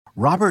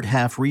Robert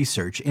Half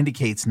research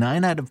indicates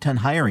 9 out of 10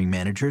 hiring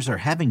managers are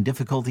having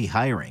difficulty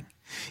hiring.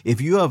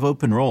 If you have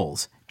open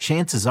roles,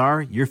 chances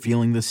are you're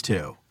feeling this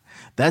too.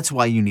 That's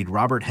why you need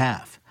Robert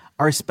Half.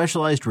 Our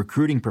specialized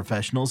recruiting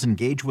professionals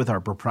engage with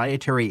our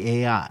proprietary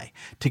AI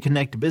to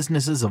connect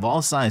businesses of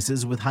all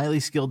sizes with highly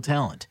skilled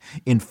talent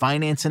in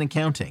finance and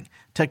accounting,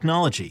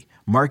 technology,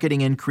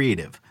 marketing and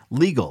creative,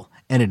 legal,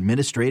 and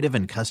administrative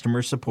and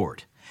customer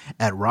support.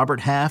 At Robert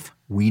Half,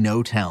 we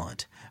know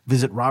talent.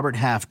 Visit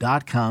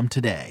roberthalf.com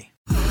today.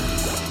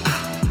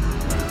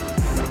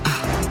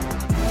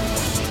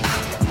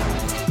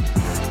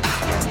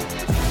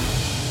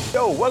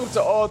 Yo, welcome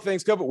to All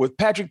Things Covered with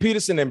Patrick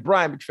Peterson and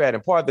Brian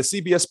McFadden, part of the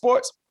CBS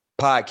Sports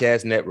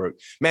Podcast Network.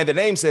 Man, the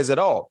name says it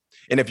all.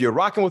 And if you're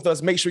rocking with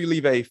us, make sure you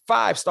leave a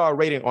 5-star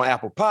rating on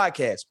Apple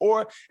Podcasts.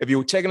 Or if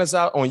you're checking us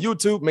out on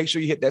YouTube, make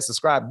sure you hit that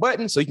subscribe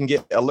button so you can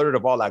get alerted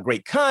of all our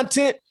great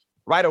content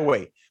right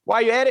away.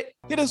 While you're at it,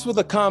 hit us with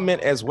a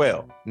comment as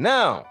well.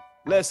 Now,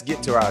 let's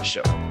get to our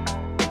show.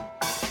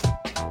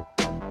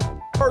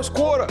 First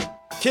quarter,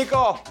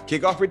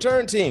 kickoff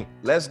return team.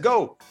 Let's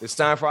go. It's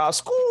time for our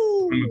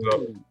school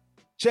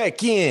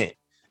check-in.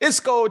 It's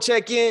Skol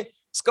check-in.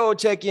 Skol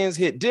check-ins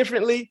hit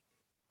differently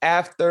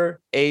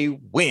after a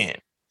win.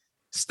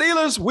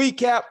 Steelers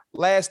recap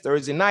last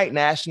Thursday night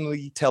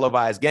nationally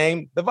televised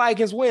game. The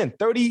Vikings win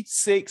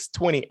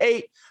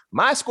 36-28.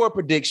 My score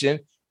prediction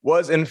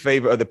was in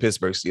favor of the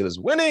Pittsburgh Steelers,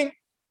 winning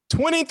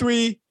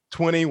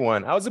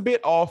 23-21. I was a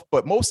bit off,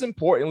 but most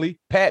importantly,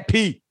 Pat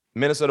P,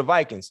 Minnesota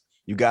Vikings,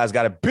 you guys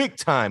got a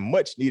big-time,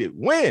 much-needed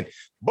win.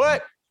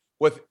 But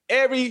with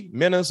every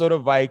Minnesota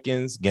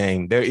Vikings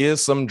game, there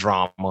is some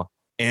drama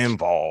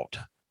involved.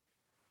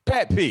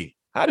 Pat P,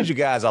 how did you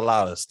guys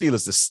allow the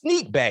Steelers to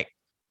sneak back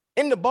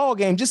in the ball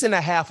game just in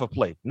a half a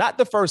play? Not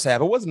the first half.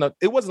 It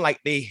wasn't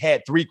like they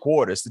had 3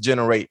 quarters to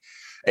generate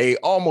a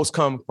almost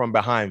come from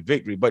behind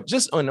victory, but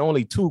just on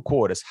only 2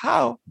 quarters.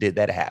 How did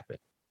that happen?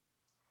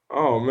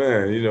 Oh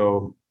man,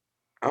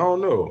 I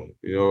don't know.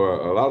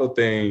 A lot of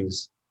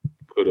things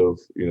could have,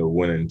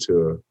 went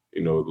into,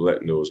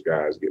 letting those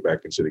guys get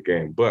back into the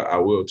game. But I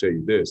will tell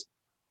you this,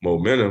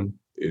 momentum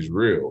is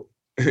real.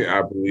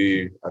 I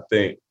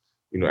think,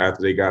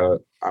 after they got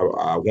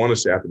I want to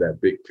say after that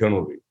big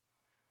penalty,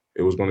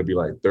 it was going to be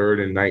like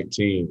 3rd and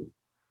 19,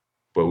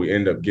 but we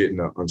end up getting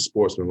an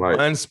unsportsmanlike.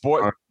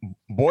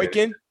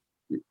 Boykin?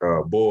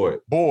 Boyd.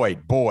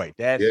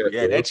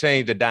 That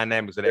changed the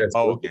dynamics of that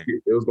ball game.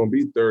 It was going to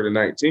be 3rd and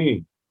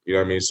 19. You know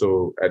what I mean?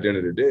 So at the end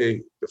of the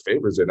day, the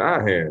favor's in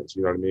our hands.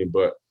 You know what I mean?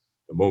 But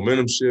the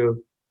momentum shift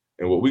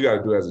and what we got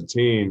to do as a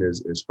team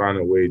is find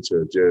a way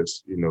to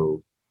just,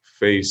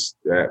 face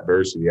the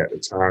adversity at the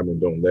time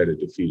and don't let it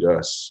defeat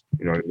us.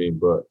 You know what I mean?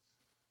 But,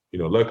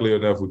 luckily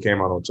enough, we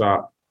came out on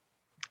top.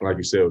 Like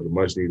you said, it was a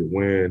much-needed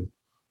win.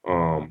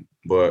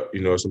 But,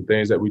 some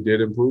things that we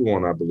did improve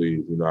on, I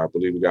believe. I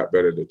believe we got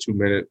better at the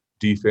 2-minute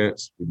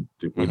defense. We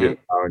didn't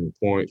allow any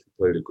points. We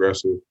played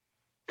aggressive,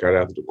 got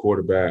after the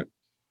quarterback.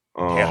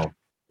 And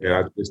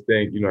I just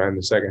think, in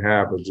the second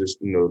half, I just,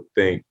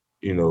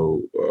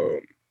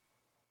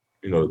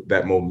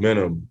 that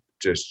momentum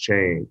just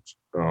changed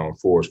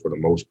for us for the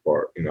most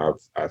part.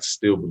 I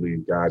still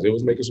believe guys, it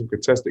was making some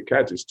contested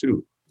catches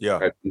too. Yeah.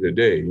 At the end of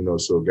the day,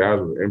 so guys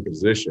were in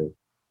position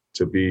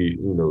to be,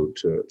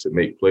 to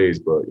make plays,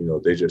 but,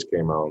 they just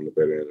came out on the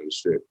better end of the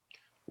stick.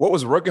 What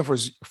was working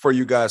for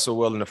you guys so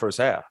well in the first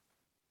half?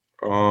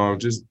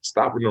 Just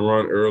stopping the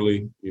run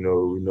early. We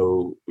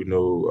know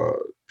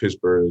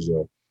Pittsburgh is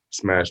a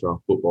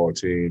smash-mouth football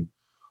team.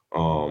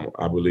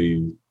 I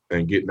believe,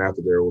 and getting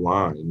after their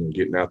line,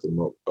 getting after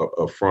them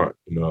up front,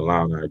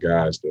 allowing our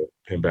guys to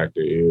pin back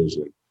their ears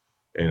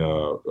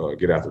and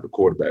get after the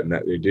quarterback. And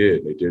that they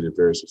did. They did it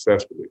very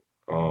successfully.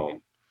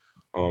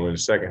 In the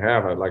second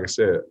half, like I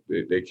said,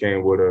 they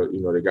came with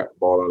they got the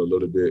ball out a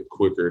little bit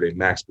quicker. They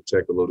max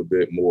protect a little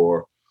bit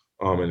more.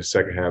 In the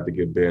second half, to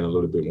give Ben a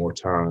little bit more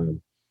time.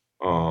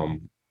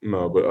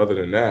 But other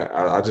than that,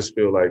 I just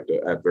feel like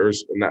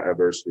not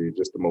adversity,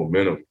 just the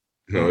momentum.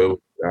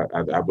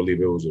 I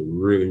believe it was a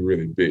really,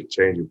 really big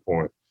changing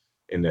point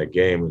in that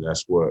game, and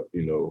that's what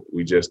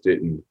we just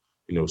didn't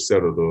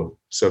settle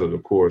the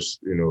course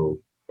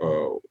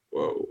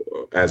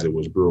as it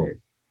was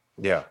brewing.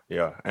 Yeah,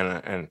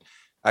 and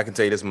I can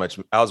tell you this much: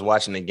 I was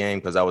watching the game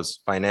because I was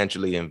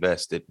financially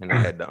invested, and I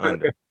had the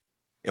under.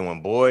 And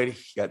when Boyd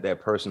got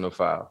that personal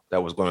foul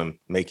that was going to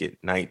make it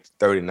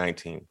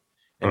 30-19,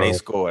 and they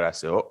scored, I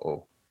said,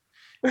 "Uh-oh,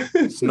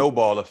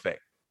 snowball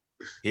effect.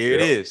 Here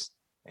it is."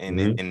 And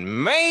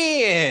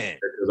man,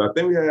 because I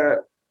think we had,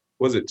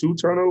 was it 2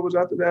 turnovers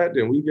after that?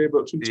 Then we gave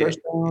up 2 touchdowns.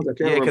 I can't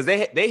remember. Because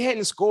they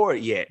hadn't scored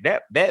yet.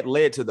 That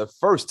led to the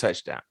first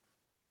touchdown.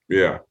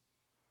 Yeah,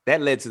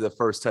 that led to the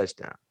first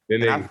touchdown. Then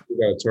they got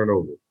a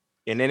turnover.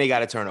 And then they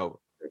got a turnover.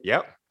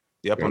 Yep,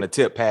 on the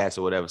tip pass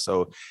or whatever.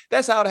 So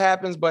that's how it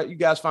happens. But you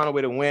guys found a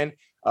way to win.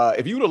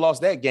 If you would have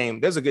lost that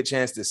game, there's a good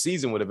chance the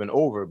season would have been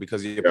over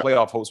because your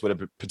playoff hopes would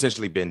have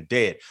potentially been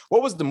dead.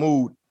 What was the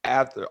mood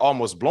after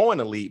almost blowing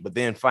the lead, but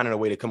then finding a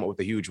way to come up with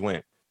a huge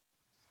win?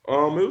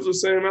 It was the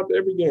same after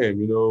every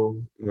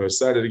game.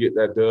 Excited to get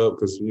that dub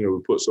because we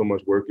put so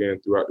much work in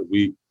throughout the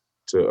week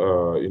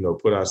to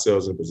put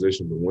ourselves in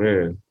position to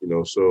win.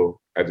 So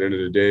at the end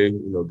of the day,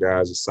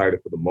 guys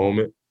excited for the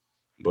moment.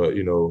 But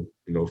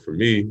for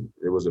me,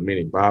 it was a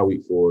mini bye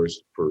week for us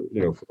for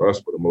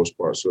us for the most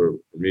part. So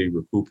for me,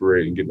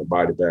 recuperating, getting the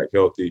body back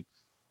healthy,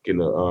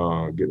 getting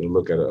a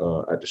look at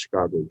the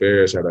Chicago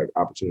Bears. Had an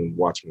opportunity to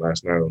watch them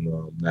last night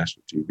on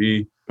national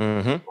TV.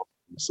 Mm-hmm.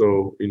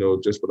 So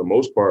just for the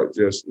most part,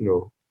 just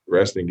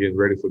resting, getting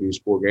ready for these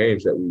 4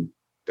 games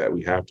that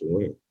we have to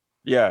win.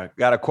 Yeah,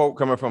 got a quote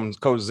coming from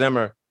Coach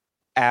Zimmer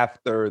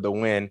after the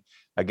win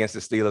against the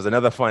Steelers.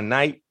 Another fun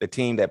night. The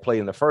team that played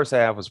in the first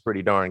half was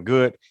pretty darn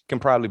good. Can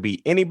probably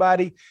beat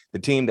anybody. The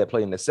team that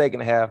played in the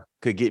second half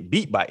could get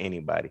beat by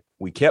anybody.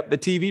 We kept the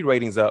TV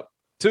ratings up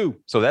too,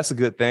 so that's a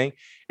good thing.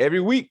 Every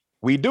week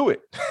we do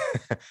it.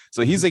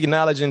 So he's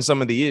acknowledging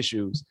some of the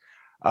issues.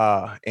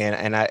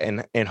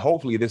 And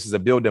hopefully this is a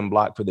building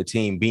block for the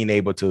team being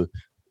able to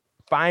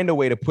find a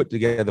way to put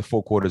together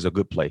 4 quarters of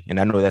good play. And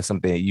I know that's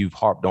something that you've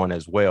harped on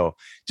as well.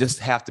 Just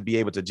have to be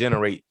able to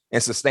generate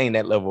and sustain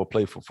that level of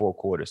play for 4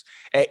 quarters.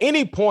 At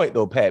any point,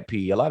 though, Pat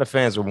P, a lot of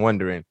fans are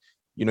wondering,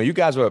 you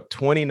guys were up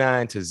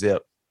 29-0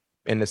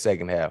 in the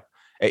second half.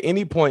 At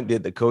any point,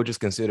 did the coaches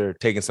consider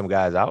taking some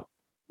guys out?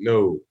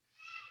 No.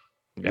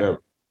 Yeah.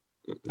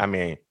 I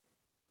mean,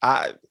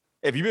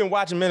 if you've been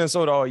watching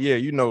Minnesota all year,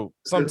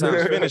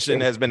 sometimes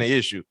finishing has been an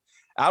issue.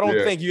 I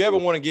don't think you ever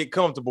want to get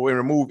comfortable and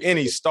remove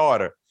any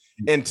starter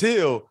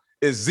until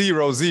it's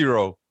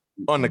 0-0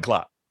 on the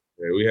clock.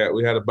 Yeah,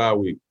 we had a bye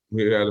week.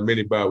 We had a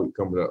mini bye week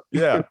coming up.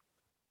 Yeah.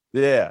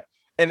 Yeah.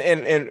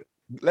 And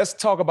let's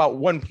talk about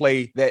one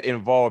play that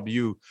involved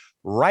you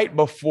right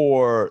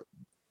before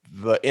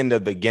the end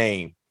of the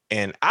game.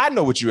 And I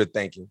know what you were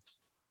thinking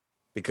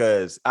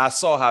because I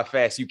saw how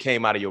fast you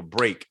came out of your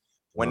break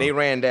when they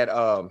ran that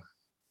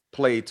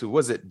play to,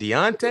 was it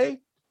Deontay?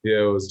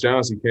 Yeah, it was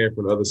Johnson came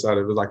from the other side.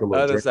 It was like a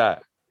little other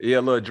side. Yeah,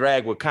 a little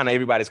drag with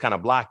everybody's kind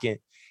of blocking.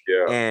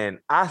 Yeah. And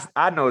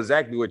I know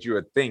exactly what you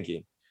were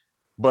thinking.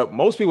 But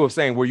most people were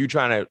saying, were you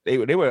trying to,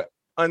 they were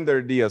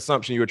under the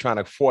assumption you were trying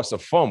to force a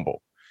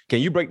fumble. Can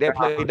you break that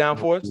play down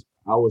for us?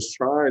 I was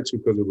trying to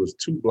because it was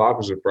 2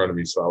 blockers in front of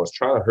me. So I was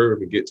trying to hurry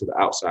up and get to the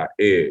outside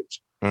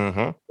edge.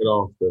 Mm-hmm. Get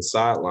off the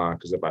sideline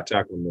because if I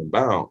tackle them in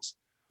bounds,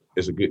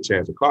 it's a good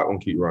chance the clock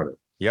won't keep running.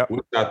 Yep.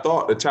 I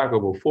thought the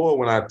tackle before,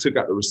 when I took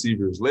out the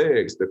receiver's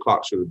legs, the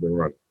clock should have been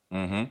running.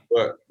 Mm-hmm.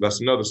 But that's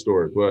another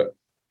story. But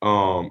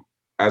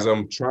as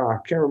I'm trying, I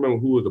can't remember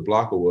who the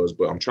blocker was,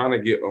 but I'm trying to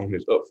get on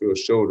his upfield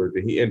shoulder.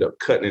 Then he ended up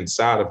cutting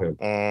inside of him.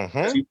 Mm-hmm.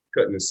 As he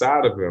cutting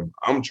inside of him,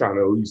 I'm trying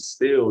to at least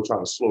still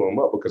trying to slow him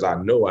up because I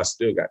know I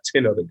still got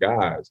 10 other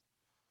guys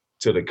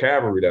to the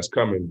cavalry that's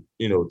coming,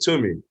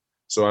 to me.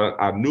 So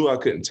I knew I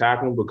couldn't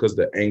tackle him because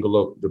the angle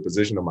of the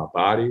position of my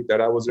body that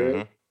I was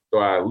in. So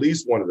I at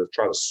least wanted to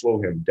try to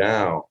slow him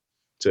down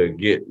to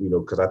get,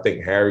 because I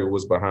think Harry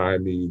was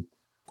behind me.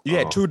 You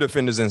had 2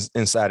 defenders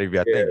inside of you.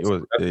 I think it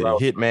was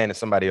Hitman and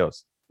somebody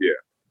else. Yeah.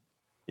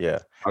 Yeah.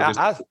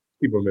 I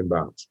keep them in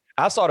bounds.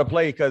 I saw the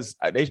play because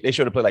they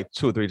showed the play like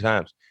 2 or 3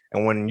 times.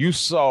 And when you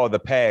saw the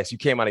pass, you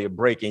came out of your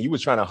break and you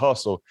was trying to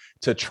hustle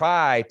to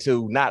try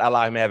to not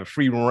allow him to have a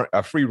free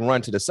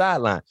run to the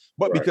sideline.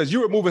 But because you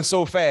were moving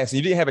so fast and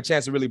you didn't have a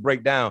chance to really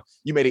break down,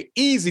 you made it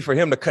easy for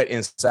him to cut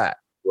inside.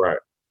 Right.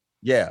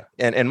 Yeah.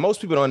 And most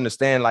people don't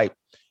understand, like,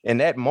 in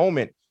that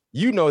moment,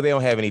 they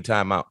don't have any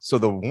timeout. So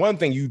the one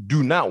thing you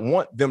do not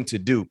want them to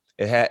do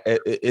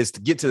is to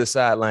get to the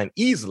sideline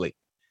easily.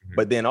 Mm-hmm.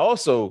 But then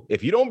also,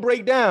 if you don't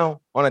break down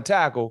on a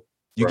tackle,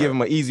 you give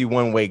them an easy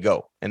one-way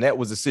go. And that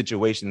was the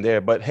situation there.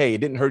 But, hey, it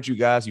didn't hurt you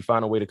guys. You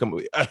found a way to come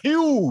with a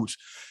huge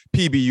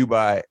PBU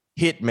by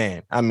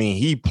Hitman. I mean,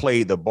 he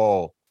played the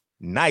ball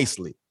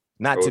nicely.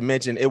 Not to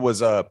mention it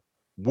was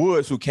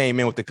Woods who came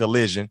in with the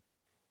collision,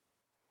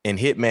 and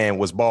Hitman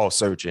was ball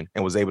searching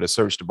and was able to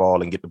search the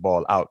ball and get the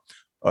ball out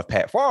of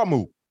Pat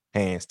Farmu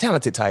hands,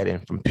 talented tight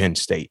end from Penn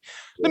State.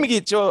 Let me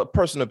get your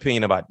personal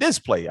opinion about this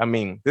play. I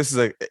mean, this is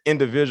an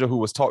individual who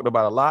was talked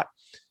about a lot.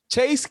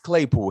 Chase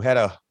Claypool had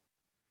a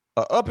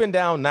up and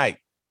down night,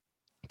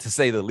 to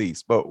say the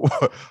least. But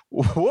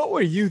what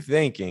were you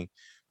thinking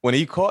when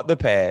he caught the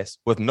pass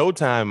with no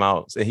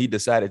timeouts and he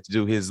decided to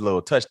do his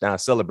little touchdown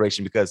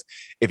celebration? Because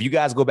if you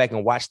guys go back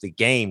and watch the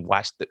game,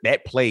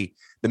 that play,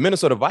 the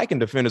Minnesota Viking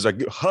defenders are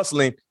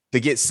hustling to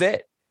get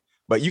set.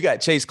 But you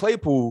got Chase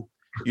Claypool,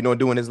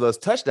 doing his little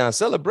touchdown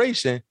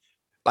celebration.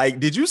 Like,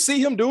 did you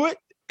see him do it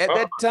at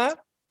that time?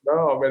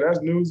 No, man, that's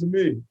news to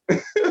me.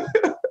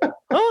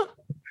 Huh?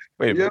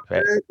 Wait a minute,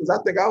 Pat. Because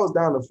I think I was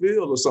down the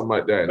field or something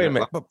like that. Wait a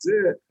minute.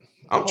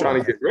 I'm trying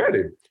to get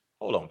ready.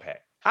 Hold on,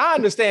 Pat. I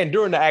understand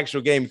during the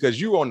actual game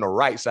because you're on the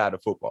right side of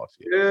the football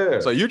field. Yeah.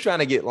 So you're trying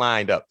to get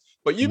lined up.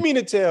 But you mean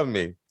to tell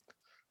me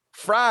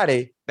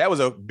Friday, that was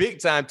a big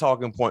time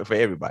talking point for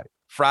everybody.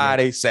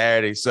 Friday,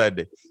 Saturday,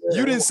 Sunday. Yeah.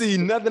 You didn't see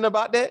nothing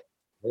about that?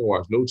 I didn't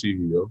watch no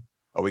TV, yo.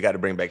 Oh, we got to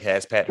bring back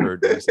Has Pat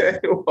heard.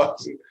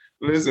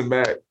 Listen,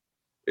 Matt,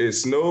 it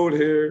snowed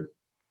here.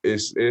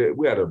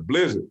 We had a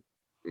blizzard.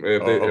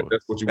 If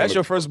that's what you That's want.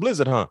 your first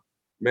blizzard, huh?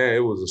 Man, it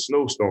was a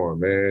snowstorm,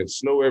 man.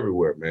 Snow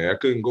everywhere, man. I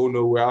couldn't go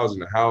nowhere. I was in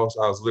the house.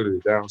 I was literally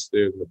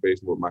downstairs in the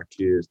basement with my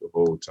kids the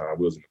whole time.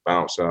 We was in the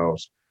bounce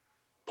house,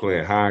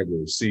 playing hide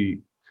and seek,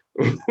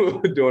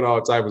 doing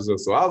all type of stuff.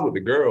 So I was with the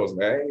girls,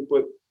 man.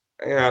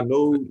 I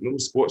know no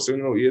sports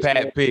center, no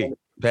ESPN.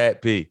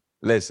 Pat P.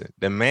 Listen,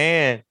 the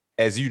man,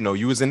 as you know,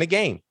 you was in the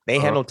game. They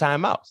ain't had no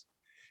timeouts.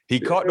 He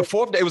caught the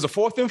fourth. It was a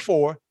 4th and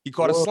 4. He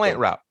caught a slant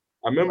route.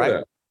 I remember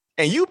that.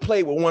 And you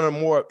played with one of the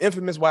more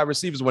infamous wide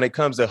receivers when it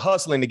comes to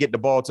hustling to get the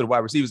ball to the wide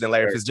receivers than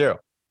Larry Fitzgerald.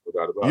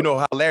 You know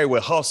how Larry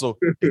would hustle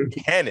and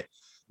hand it.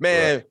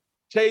 Man, right.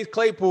 Chase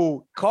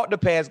Claypool caught the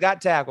pass,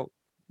 got tackled,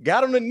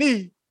 got on the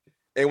knee,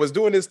 and was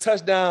doing his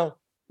touchdown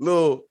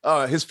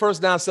his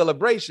first down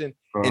celebration.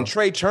 And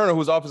Trey Turner,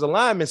 who's offensive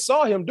lineman,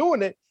 saw him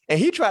doing it, and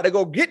he tried to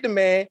go get the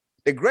man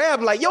to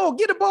grab, like, yo,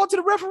 get the ball to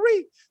the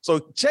referee. So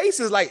Chase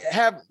is like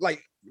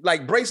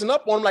bracing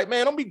up on him, like,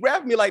 man, don't be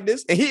grabbing me like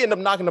this. And he ended up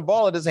knocking the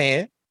ball out his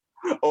hand.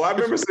 Oh, I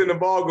remember seeing the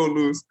ball go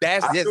loose. I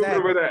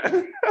remember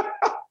that.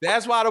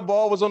 That's why the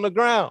ball was on the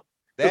ground.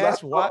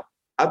 That's why.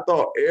 I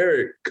thought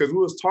Eric, because we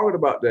was talking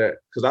about that,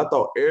 because I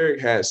thought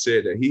Eric had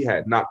said that he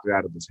had knocked it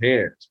out of his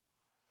hands.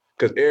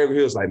 Because Eric,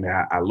 he was like,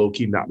 man, I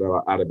low-key knocked it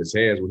out of his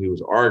hands when he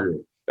was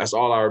arguing. That's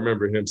all I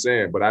remember him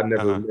saying. But I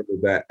never remember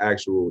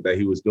that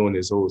he was doing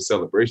this whole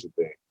celebration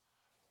thing.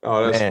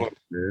 Oh, that's funny,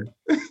 man.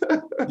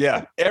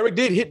 Yeah, Eric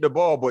did hit the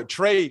ball, but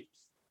Trey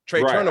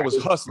Turner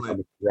was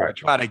hustling,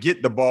 trying to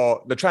get the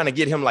ball. They're trying to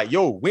get him like,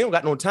 yo, we don't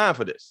got no time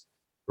for this.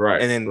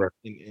 Right. And then,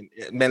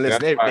 man,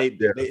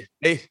 listen,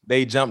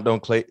 they jumped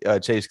on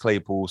Chase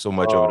Claypool so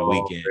much over the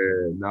weekend.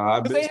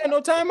 Because they had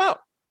no timeout.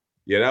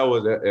 Yeah,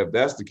 if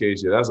that's the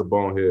case, that's a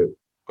bonehead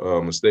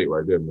mistake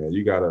right there, man.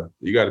 You gotta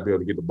be able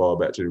to get the ball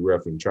back to the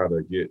ref and try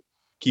to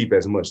keep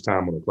as much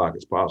time on the clock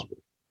as possible.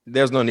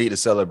 There's no need to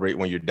celebrate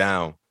when you're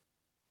down,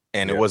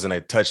 and it wasn't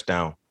a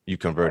touchdown you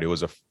converted. It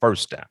was a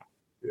first down.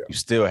 Yeah. You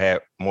still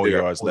have more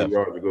yards left.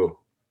 Yards to go.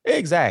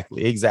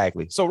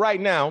 Exactly. So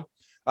right now,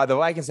 the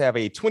Vikings have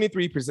a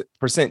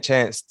 23%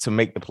 chance to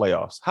make the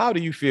playoffs. How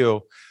do you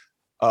feel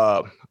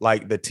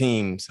like the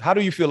teams? How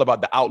do you feel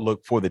about the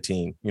outlook for the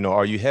team? You know,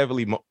 are you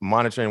heavily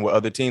monitoring what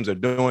other teams are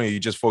doing, or are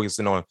you just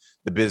focusing on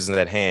the business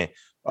at hand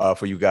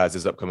for you guys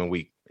this upcoming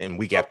week and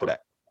week after that?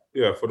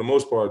 Yeah, for the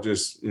most part,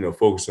 just,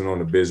 focusing on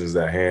the business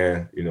at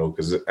hand,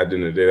 because at the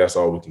end of the day, that's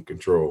all we can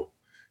control.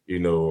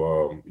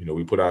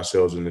 We put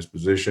ourselves in this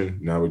position.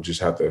 Now we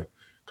just have to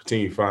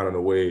continue finding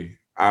a way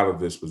out of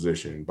this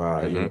position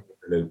by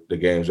the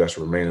games that's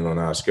remaining on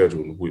our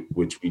schedule,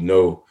 which we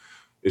know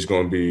is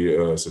going to be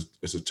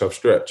it's a tough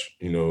stretch.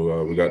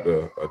 We got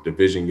a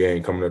division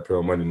game coming up here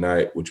on Monday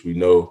night, which we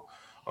know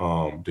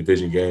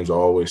division games are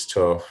always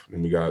tough.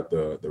 And we got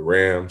the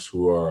Rams,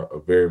 who are a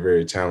very,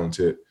 very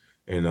talented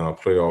and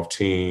playoff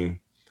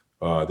team.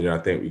 Then I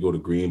think we go to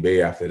Green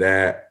Bay after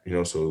that,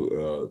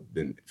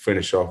 then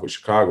finish off with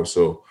Chicago.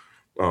 So,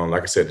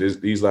 like I said,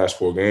 these last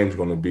 4 games are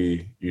going to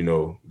be,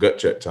 gut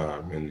check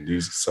time. And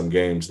these are some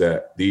games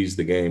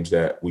the games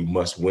that we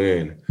must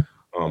win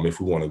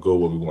if we want to go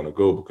where we want to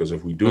go. Because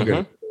if we do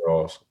get the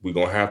playoffs, we're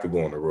going to have to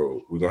go on the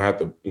road. We're going to have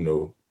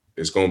to,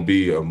 it's going to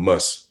be a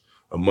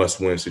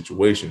must-win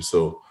situation.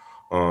 So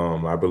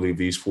I believe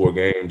these 4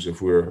 games, if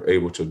we're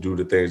able to do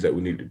the things that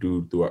we need to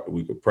do throughout the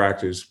week of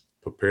practice,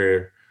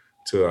 prepare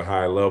to a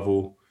high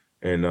level.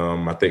 And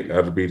I think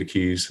that'll be the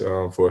keys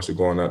for us to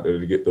going out there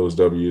to get those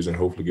W's and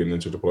hopefully getting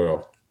into the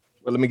playoff.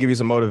 Well, let me give you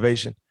some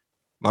motivation.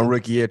 My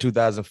rookie year,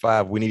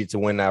 2005, we needed to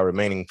win our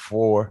remaining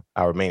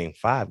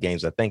 5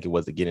 games, I think it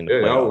was, to get in the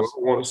playoffs. I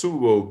won the Super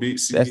Bowl, beat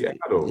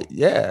Seattle.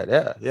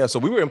 Yeah. So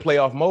we were in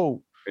playoff mode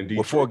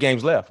with 4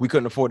 games left. We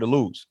couldn't afford to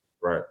lose.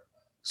 Right.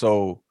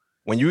 So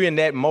when you're in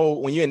that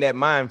mode, when you're in that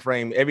mind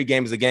frame, every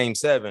game is a game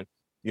 7.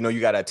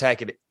 You got to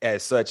attack it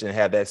as such and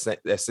have that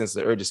sense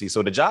of urgency.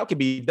 So the job can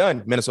be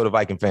done, Minnesota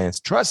Viking fans.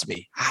 Trust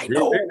me. I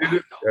know.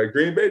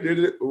 Green Bay did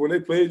it when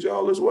they played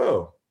y'all as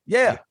well.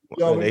 Yeah.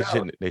 They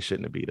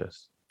shouldn't have beat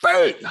us.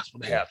 That's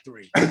when they have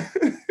 3.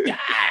 Yeah.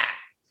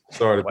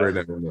 Sorry to bring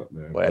that one up,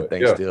 man. Well, I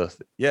think still.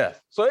 Yeah.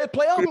 So it's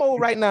playoff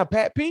mode right now,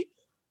 Pat P.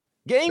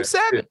 Game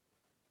 7.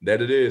 That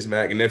it is,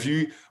 Mac. And I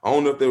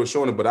don't know if they were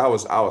showing it, but I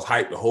was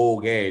hyped the whole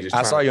game.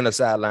 I saw you on the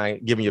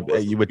sideline giving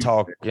you were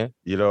talking.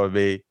 You know what I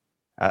mean?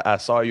 I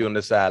saw you on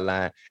the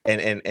sideline,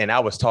 and I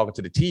was talking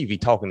to the TV,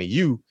 talking to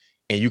you,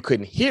 and you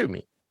couldn't hear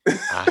me.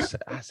 I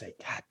said,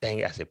 God dang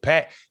it. I said,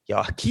 Pat,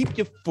 y'all keep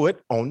your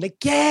foot on the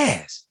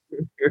gas.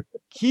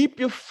 Keep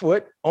your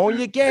foot on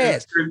your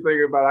gas.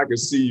 Thinking about I can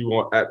see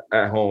you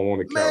at home on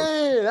the couch.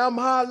 Man, I'm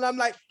hollering. I'm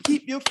like,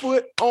 keep your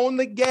foot on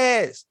the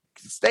gas.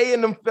 Stay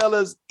in them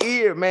fellas'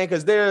 ear, man,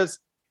 because there's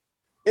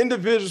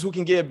individuals who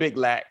can get a big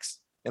lax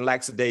and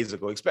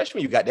lackadaisical, especially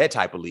when you got that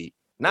type of lead.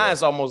 Now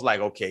it's almost like,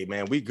 okay,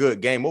 man, we good,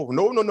 game over.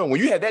 No.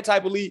 When you have that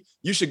type of lead,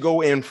 you should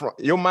go in front.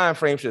 Your mind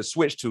frame should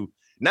switch to,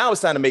 now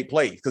it's time to make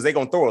plays because they're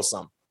going to throw us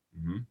something.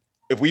 Mm-hmm.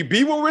 If we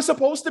be what we're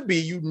supposed to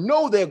be,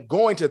 they're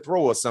going to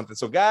throw us something.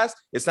 So, guys,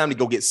 it's time to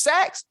go get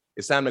sacks.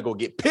 It's time to go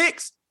get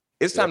picks.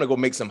 It's time to go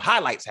make some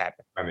highlights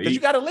happen because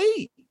you got to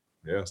lead.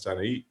 Yeah, it's time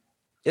to eat.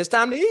 it's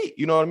time to eat.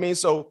 You know what I mean?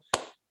 So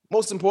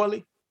most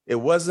importantly, it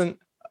wasn't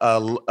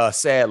a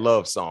sad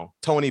love song.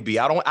 Tony B.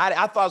 I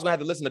thought I was gonna have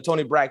to listen to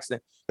Tony Braxton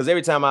because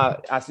every time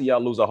I see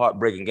y'all lose a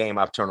heartbreaking game,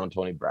 I've turned on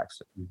Tony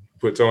Braxton.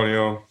 Put Tony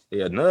on.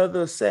 Yeah,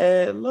 another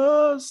sad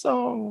love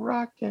song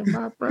rocking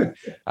my brain.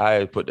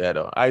 I put that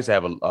on. I used to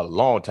have a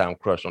long time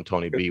crush on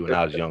Tony B when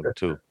I was younger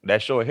too.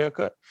 That short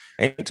haircut.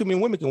 Ain't too many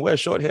women can wear a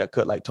short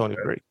haircut like Tony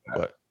B.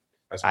 But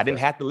I didn't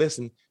have to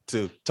listen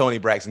to Tony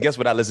Braxton. Guess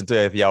what I listened to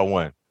if y'all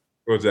won?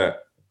 What's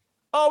that?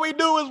 All we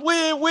do is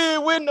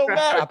win no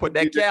matter. I put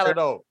that Khaled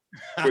on.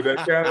 Put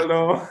that Khaled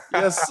on.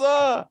 Yes,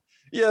 sir.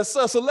 Yes,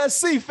 sir. So let's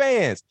see,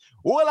 fans.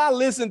 Will I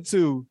listen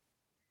to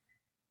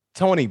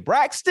Tony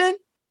Braxton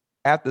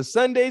after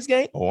Sunday's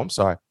game? Oh, I'm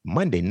sorry,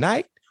 Monday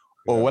night?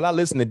 Or will I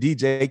listen to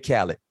DJ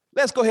Khaled?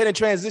 Let's go ahead and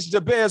transition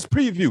to Bears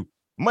preview.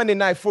 Monday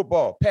Night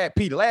Football. Pat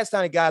P, the last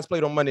time the guys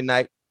played on Monday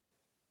night,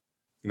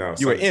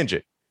 you were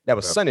injured. That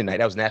was Sunday night.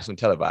 That was nationally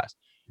televised.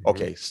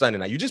 Okay, Sunday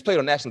night. You just played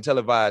on national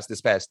televised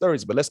this past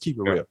Thursday, but let's keep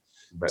it real.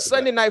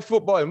 Sunday Night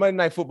Football and Monday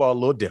Night Football a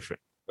little different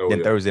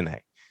than Thursday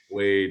night.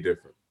 Way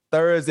different.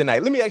 Thursday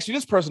night. Let me ask you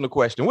this personal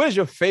question. What is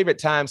your favorite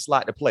time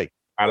slot to play?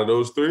 Out of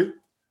those three?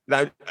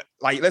 Now,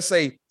 like, let's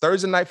say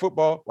Thursday Night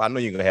Football. Well, I know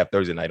you're going to have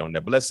Thursday night on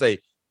there, but let's say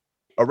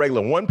a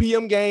regular 1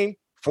 p.m. game,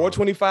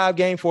 4:25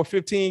 game,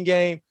 4:15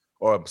 game,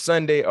 or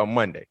Sunday or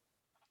Monday.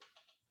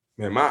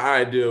 Man, my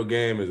ideal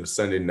game is a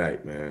Sunday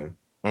night, man.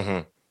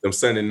 Mm-hmm. Them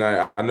Sunday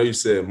night, I know you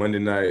said Monday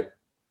night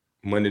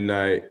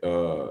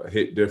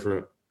hit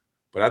different,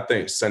 but I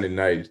think Sunday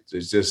night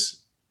is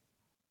just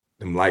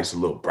them lights a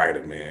little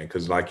brighter, man.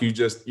 Because like you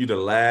the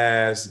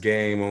last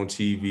game on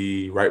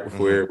TV right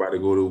before everybody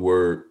go to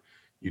work.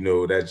 You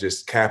know, that's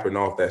just capping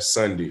off that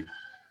Sunday.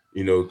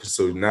 You know,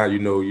 so now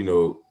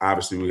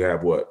obviously we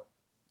have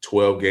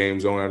 12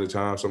 games on at a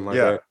time, something like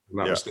that. If I'm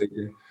not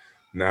mistaken.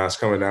 Now it's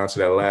coming down to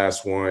that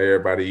last one.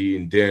 Everybody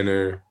eating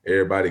dinner,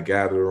 everybody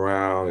gathered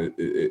around.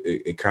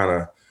 It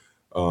kind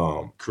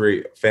of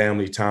create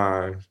family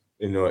time,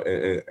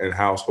 and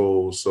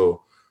households.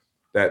 So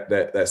that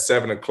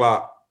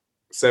 7:00,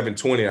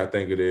 7:20, I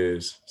think it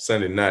is,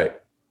 Sunday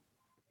night,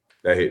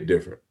 that hit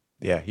different.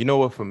 Yeah, you know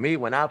what? For me,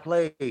 when I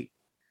played,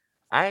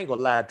 I ain't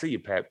gonna lie to you,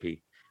 Pat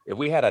P. If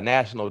we had a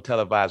national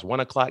televised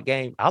 1 o'clock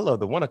game, I love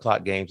the 1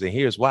 o'clock games, and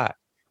here's why: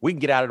 we can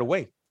get out of the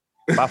way.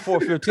 By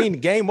 4:15, the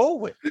game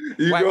over.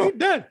 We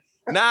done.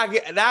 Now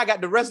I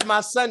got the rest of my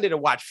Sunday to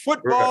watch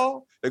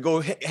football, to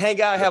go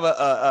hang out, have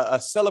a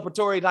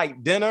celebratory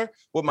like dinner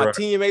with my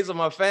teammates and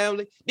my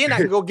family. Then I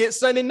can go get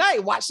Sunday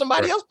night, watch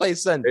somebody else play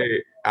Sunday.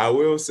 Hey, I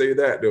will say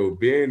that though,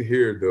 being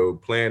here though,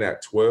 playing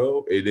at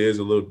 12, it is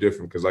a little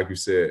different because, like you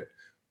said,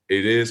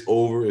 it is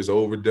over. It's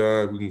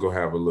overdone. We can go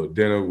have a little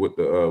dinner with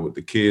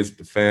the kids, with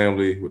the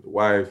family, with the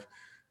wife.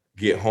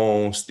 Get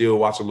home, still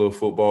watch a little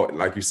football,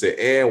 like you said,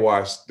 and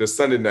watch the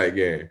Sunday night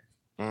game.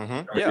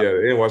 Mm-hmm.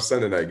 And watch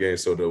Sunday night game.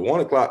 So the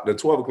 1 o'clock, the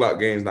 12 o'clock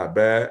game is not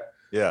bad.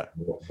 Yeah.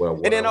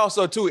 And then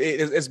also too,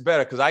 it's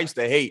better because I used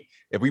to hate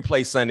if we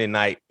play Sunday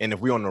night and if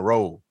we on the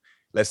road.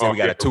 Let's say we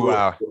got a 2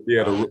 hour.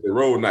 Yeah, the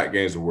road night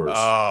games are worse.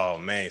 Oh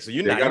man, so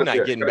you're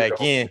not getting back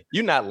in.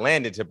 You're not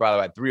landing till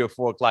probably like 3 or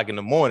 4 o'clock in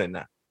the morning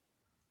now.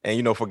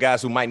 And for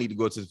guys who might need to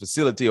go to the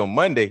facility on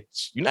Monday,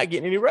 you're not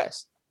getting any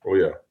rest. Oh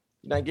yeah.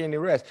 You're not getting any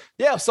rest.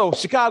 Yeah, so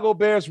Chicago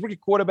Bears rookie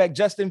quarterback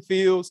Justin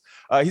Fields.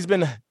 He's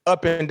been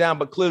up and down,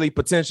 but clearly,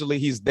 potentially,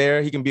 he's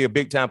there. He can be a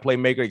big-time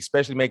playmaker,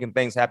 especially making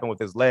things happen with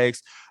his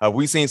legs.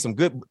 We've seen some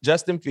good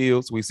Justin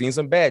Fields. We've seen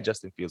some bad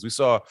Justin Fields. We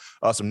saw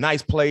some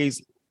nice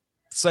plays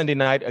Sunday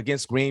night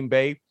against Green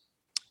Bay.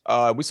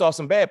 We saw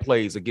some bad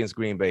plays against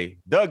Green Bay.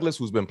 Douglas,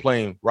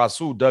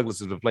 Rasul Douglas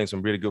has been playing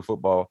some really good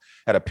football,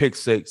 had a pick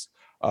six.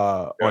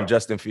 On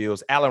Justin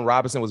Fields. Allen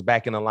Robinson was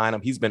back in the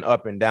lineup. He's been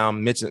up and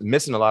down,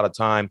 missing a lot of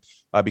time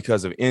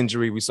because of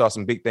injury. We saw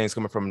some big things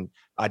coming from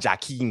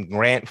Jakeem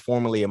Grant,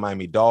 formerly a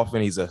Miami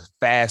Dolphin. He's a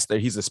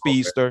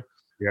speedster.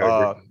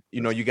 Okay.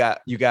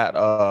 You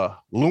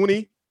got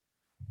Looney.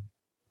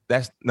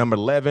 That's number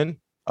 11,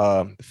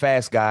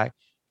 fast guy,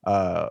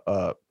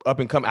 up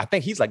and coming. I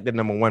think he's like the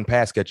number 1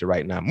 pass catcher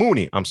right now.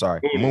 Mooney.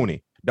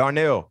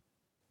 Darnell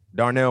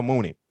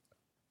Mooney.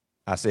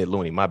 I said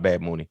Looney. My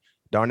bad, Mooney.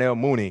 Darnell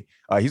Mooney,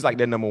 he's like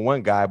their number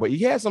 1 guy, but he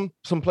has some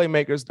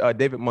playmakers.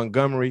 David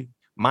Montgomery,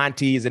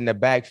 Monty is in the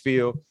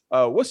backfield.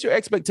 What's your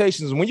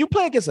expectations when you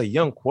play against a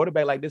young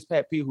quarterback like this,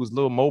 Pat P, who's a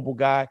little mobile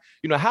guy?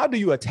 How do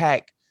you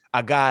attack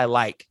a guy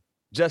like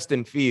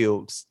Justin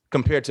Fields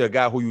compared to a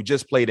guy who you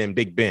just played in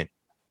Big Ben?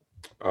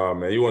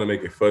 Man, you want to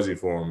make it fuzzy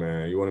for him,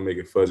 man. You want to make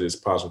it fuzzy as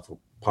possible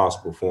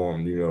for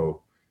him.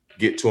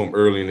 Get to him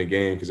early in the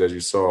game because, as you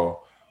saw,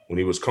 when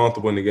he was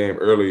comfortable in the game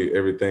early,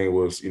 everything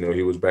was, he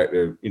was back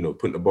there,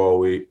 putting the ball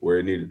where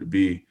it needed to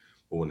be.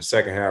 But when the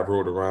second half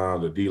rolled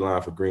around, the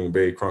D-line for Green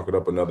Bay crunked it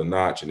up another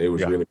notch, and they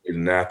was really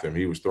getting after him.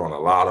 He was throwing a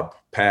lot of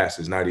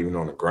passes, not even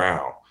on the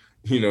ground.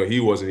 He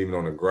wasn't even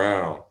on the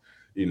ground,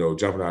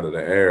 jumping out of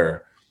the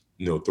air,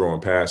 throwing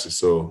passes.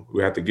 So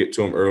we have to get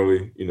to him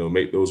early,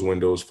 make those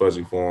windows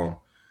fuzzy for him,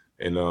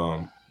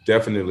 and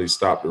definitely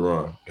stop the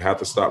run. You have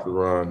to stop the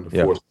run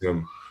to force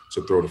him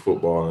to throw the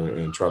football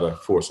and try to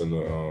force him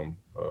to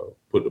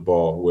put the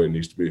ball where it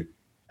needs to be.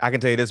 I can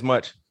tell you this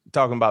much.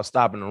 Talking about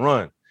stopping the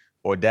run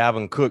or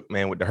Dalvin Cook,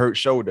 man, with the hurt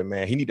shoulder,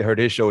 man, he need to hurt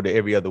his shoulder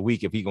every other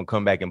week if he's going to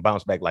come back and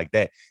bounce back like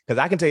that. Because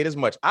I can tell you this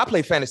much. I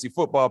play fantasy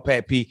football,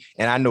 Pat P,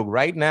 and I know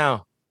right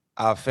now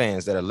our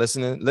fans that are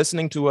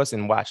listening to us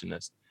and watching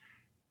us,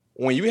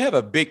 when you have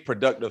a big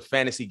productive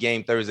fantasy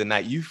game Thursday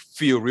night, you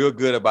feel real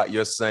good about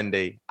your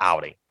Sunday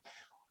outing.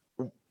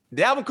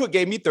 Dalvin Cook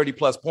gave me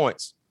 30-plus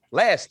points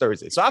last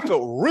Thursday, so I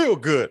felt real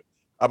good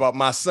about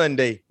my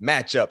Sunday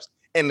matchups.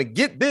 And to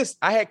get this,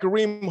 I had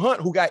Kareem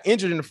Hunt, who got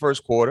injured in the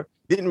first quarter,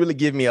 didn't really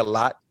give me a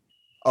lot.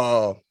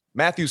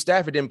 Matthew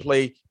Stafford didn't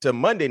play till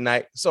Monday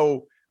night,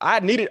 so I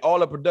needed all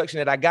the production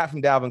that I got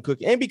from Dalvin Cook.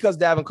 And because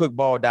Dalvin Cook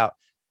balled out,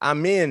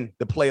 I'm in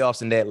the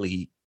playoffs in that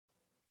league.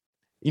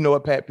 You know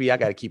what, Pat P? I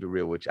got to keep it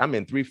real with you. I'm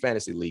in 3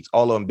 fantasy leagues,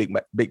 all of them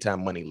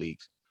big-time money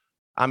leagues.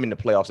 I'm in the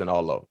playoffs in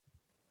all of them.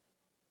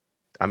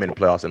 I'm in the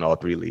playoffs in all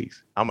 3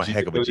 leagues. I'm a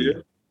heck of a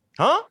GM.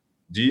 Huh?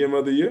 GM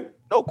of the year?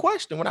 No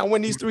question. When I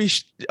win these 3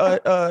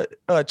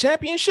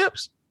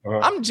 championships,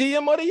 I'm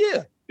GM of the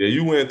year. Yeah,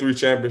 you win 3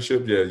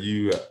 championships. Yeah,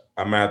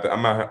 I might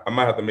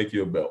have to make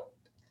you a belt.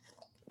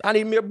 I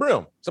need me a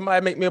brim.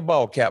 Somebody make me a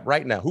ball cap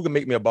right now. Who can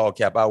make me a ball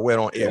cap? I'll wear it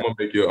on air. I'm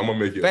gonna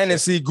make you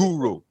fantasy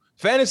guru.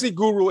 Fantasy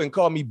guru, and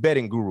call me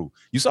betting guru.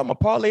 You saw my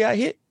parlay I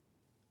hit?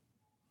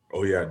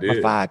 Oh yeah, I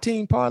did. My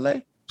 5-team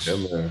parlay. Yeah,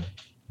 man.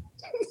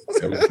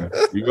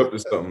 You up to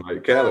something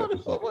like Caleb?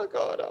 What's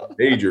going on?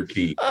 Major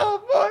key. Oh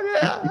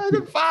boy,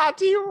 the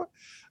 5-team.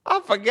 I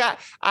forgot.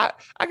 I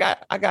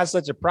got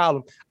such a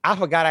problem. I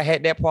forgot I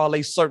had that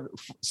parlay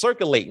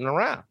circulating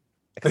around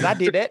because I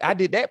did that. I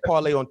did that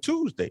parlay on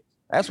Tuesday.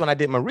 That's when I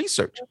did my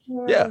research.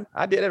 Yeah,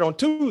 I did it on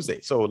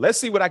Tuesday. So let's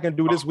see what I can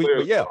do this week.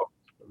 But yeah,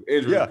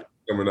 injury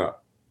coming up.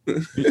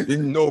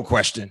 No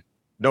question.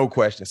 No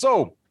question.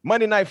 So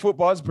Monday Night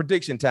Football is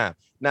prediction time.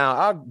 Now,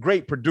 our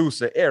great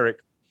producer, Eric,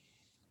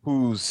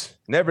 who's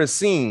never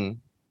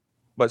seen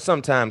but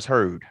sometimes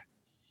heard,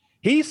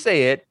 he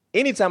said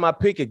anytime I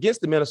pick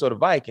against the Minnesota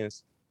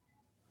Vikings,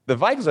 the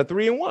Vikings are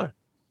 3-1.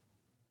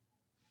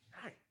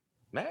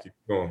 Matt? Keep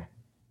going.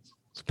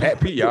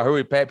 Pat P, y'all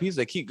heard Pat P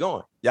said keep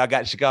going. Y'all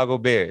got Chicago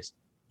Bears.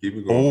 Keep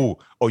it going.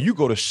 Oh, you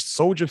go to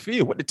Soldier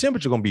Field. What the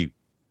temperature gonna be?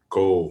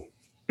 Cold.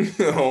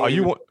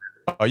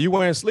 Are you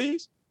wearing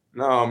sleeves?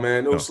 No,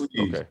 man, no sleeves.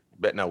 Okay.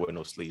 Bet not wear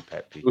no sleeves,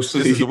 Pat P. No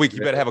sleeves. This is the week.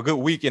 You better have a good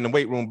week in the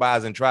weight room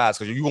buys and tries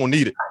because you're gonna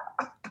need it.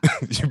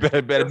 You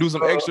better do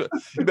some extra.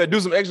 You better do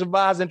some extra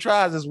buys and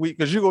tries this week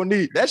because you're gonna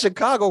need that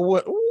Chicago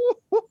one.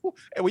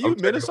 And when you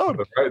in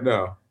Minnesota right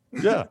now.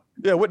 Yeah.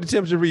 What the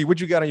temperature read? What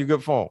you got on your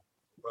good phone?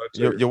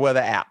 Your weather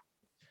app.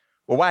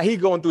 Well, while he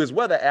going through his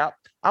weather app,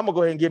 I'm gonna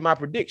go ahead and give my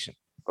prediction.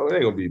 Oh, it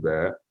ain't gonna be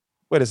bad.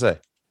 What'd it say?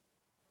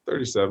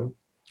 37.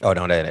 Oh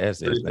no,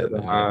 that's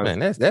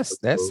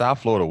South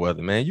Florida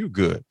weather, man. You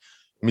good?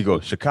 Let me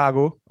go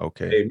Chicago.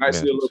 Okay. Hey, might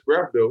see a little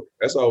graph though.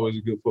 That's always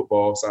a good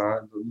football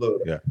sign. A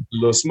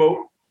little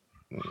smoke.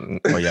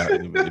 Oh yeah.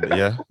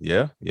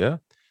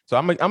 So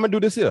I'm gonna do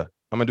this here.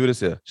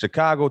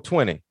 Chicago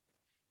 20,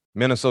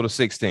 Minnesota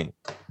 16.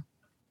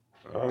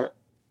 All right.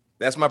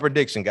 That's my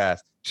prediction,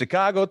 guys.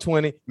 Chicago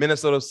 20,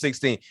 Minnesota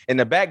 16. And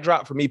the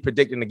backdrop for me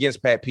predicting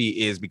against Pat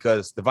P is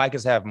because the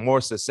Vikings have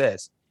more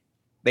success.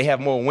 They have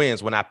more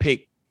wins when I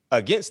pick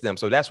against them.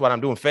 So that's what I'm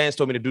doing. Fans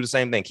told me to do the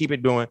same thing. Keep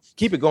it going,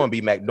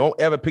 B-Mac.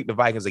 Don't ever pick the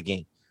Vikings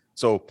again.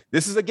 So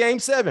this is a game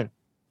 7.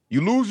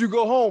 You lose, you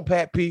go home,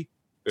 Pat P.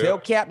 Yeah. Tell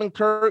Captain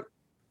Kirk,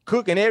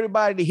 Cook, and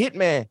everybody, the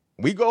hitman.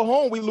 We go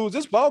home, we lose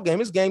this ball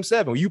game. It's game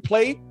 7. You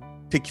play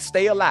to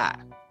stay alive.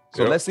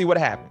 So let's see what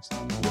happens.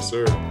 Yes,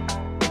 sir.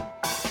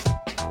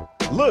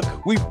 Look,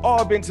 we've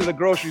all been to the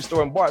grocery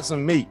store and bought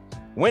some meat,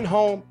 went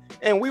home,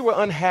 and we were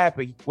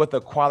unhappy with the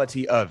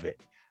quality of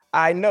it.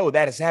 I know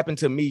that has happened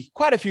to me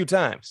quite a few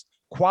times.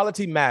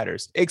 Quality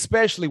matters,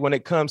 especially when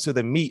it comes to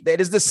the meat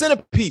that is the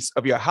centerpiece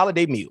of your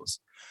holiday meals.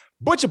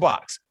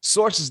 ButcherBox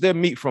sources their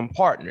meat from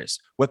partners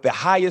with the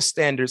highest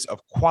standards of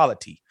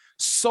quality.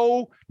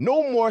 So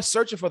no more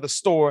searching for the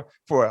store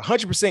for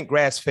 100%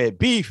 grass-fed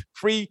beef,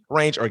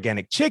 free-range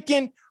organic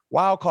chicken,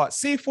 wild-caught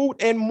seafood,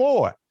 and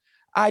more.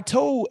 I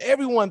told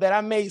everyone that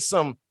I made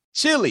some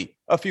chili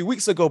a few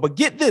weeks ago, but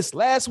get this,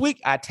 last week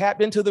I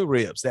tapped into the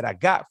ribs that I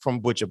got from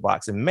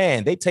ButcherBox, and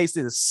man, they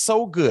tasted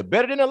so good,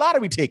 better than a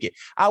lottery ticket.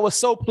 I was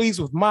so pleased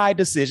with my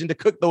decision to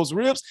cook those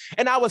ribs,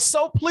 and I was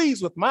so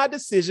pleased with my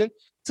decision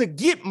to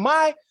get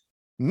my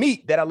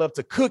meat that I love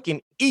to cook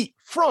and eat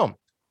from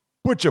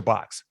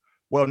ButcherBox.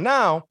 Well,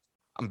 now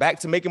I'm back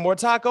to making more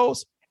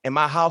tacos, and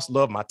my house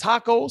loved my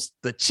tacos,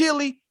 the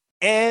chili,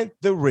 and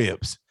the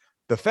ribs.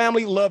 The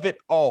family love it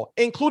all,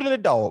 including the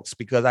dogs,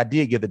 because I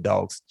did give the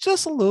dogs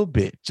just a little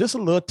bit, just a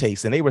little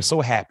taste, and they were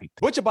so happy.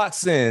 ButcherBox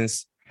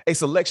sends a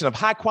selection of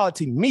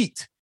high-quality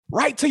meat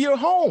right to your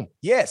home.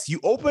 Yes, you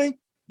open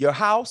your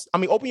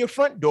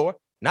front door,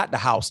 not the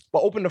house, but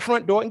open the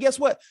front door, and guess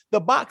what? The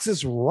box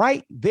is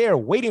right there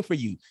waiting for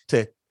you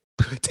to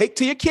take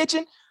to your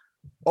kitchen,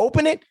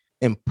 open it,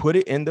 and put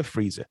it in the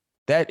freezer.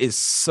 That is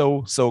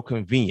so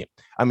convenient.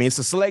 I mean, it's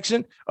a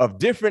selection of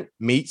different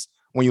meats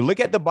When you look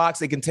at the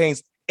box, it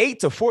contains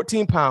 8 to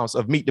 14 pounds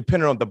of meat,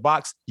 depending on the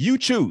box you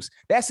choose.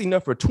 That's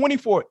enough for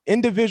 24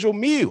 individual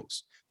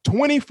meals.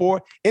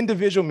 24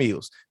 individual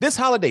meals. This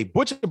holiday,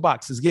 Butcher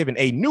Box is giving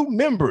new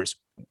members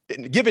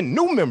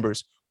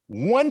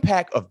 1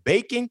 pack of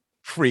bacon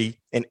free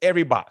in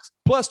every box,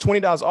 plus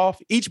 $20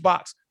 off each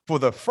box for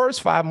the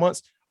first 5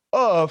 months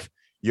of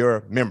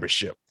your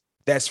membership.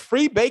 That's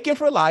free bacon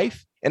for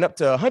life and up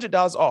to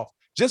 $100 off.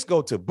 Just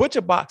go to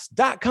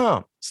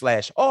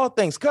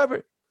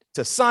butcherbox.com/allthingscovered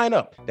to sign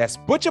up. That's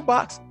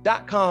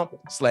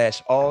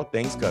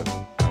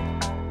butcherbox.com/allthingscovered.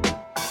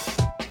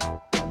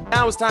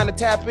 Now it's time to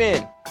tap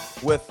in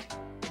with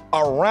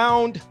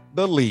Around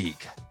the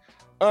League.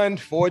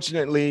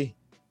 Unfortunately,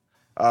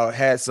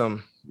 had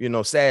some,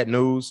 sad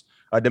news.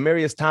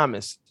 Demaryius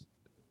Thomas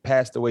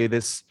passed away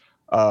last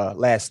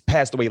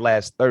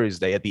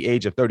Thursday at the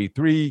age of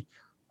 33.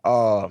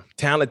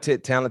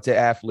 Talented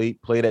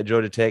athlete, played at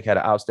Georgia Tech, had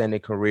an outstanding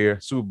career,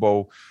 Super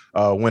Bowl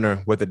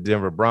winner with the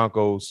Denver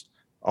Broncos.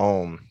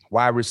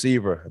 Wide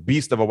receiver,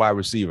 beast of a wide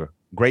receiver,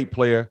 great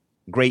player,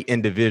 great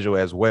individual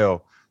as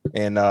well.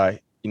 And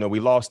we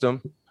lost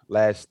him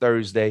last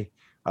Thursday.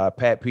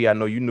 Pat P, I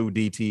know you knew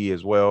DT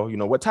as well.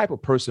 What type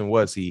of person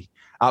was he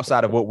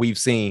outside of what we've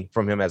seen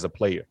from him as a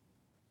player?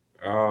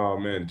 Oh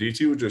man,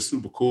 DT was just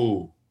super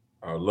cool.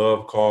 I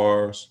love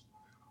cars.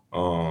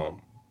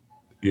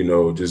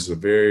 Just a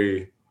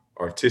very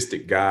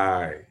artistic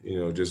guy,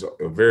 just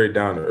a very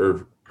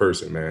down-to-earth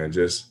person, man.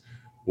 Just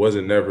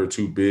wasn't never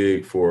too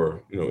big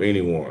for,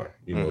 anyone,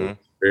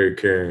 very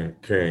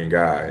caring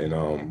guy.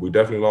 And we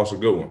definitely lost a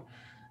good one.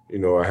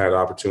 I had the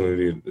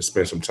opportunity to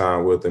spend some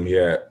time with him. He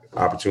had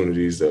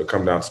opportunities to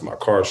come down to my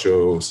car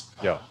shows.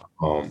 Yeah.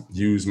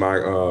 Use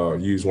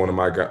one of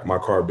my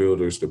car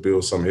builders to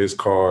build some of his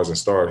cars and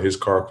start his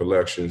car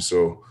collection.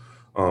 So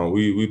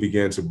we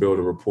began to build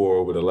a rapport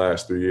over the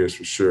last 3 years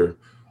for sure.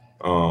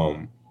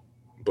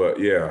 But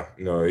yeah,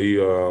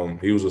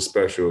 he was a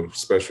special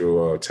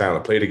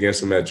talent. Played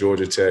against him at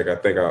Georgia Tech. I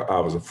think I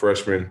was a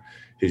freshman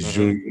his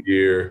junior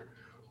year,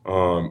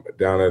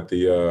 down at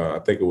the I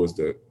think it was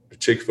the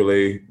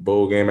Chick-fil-A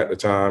bowl game at the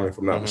time, if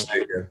I'm not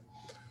mistaken.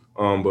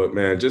 But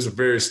man, just a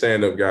very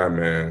stand-up guy,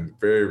 man.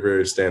 Very,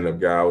 very stand-up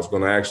guy. I was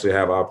going to actually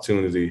have an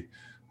opportunity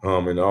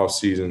in the off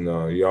season.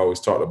 He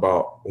always talked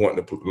about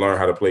wanting to learn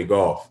how to play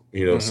golf,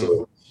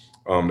 so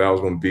that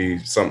was going to be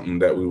something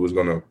that we was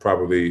going to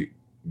probably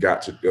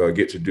get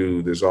to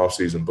do this off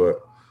season.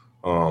 But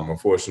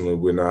unfortunately,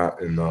 we're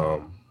not. And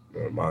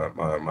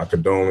my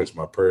condolence,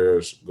 my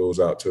prayers goes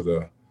out to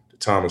the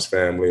Thomas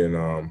family.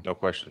 And no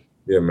question.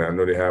 Yeah, man, I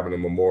know they're having a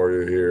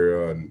memorial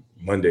here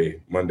Monday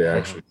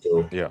actually.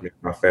 So yeah,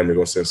 my family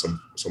gonna send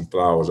some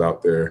flowers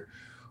out there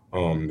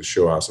to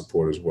show our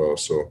support as well.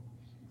 So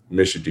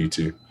miss you,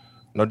 DT.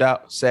 No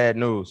doubt, sad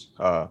news.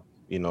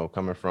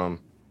 Coming from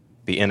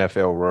the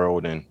NFL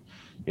world and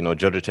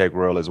Georgia Tech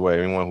world as well.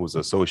 Everyone who's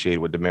associated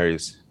with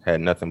Demaryius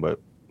had nothing but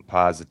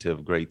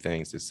positive, great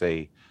things to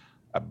say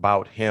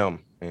about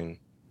him. And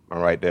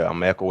right there,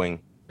 I'm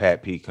echoing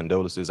Pat P.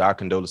 condolences. Our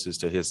condolences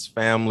to his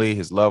family,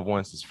 his loved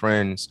ones, his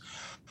friends.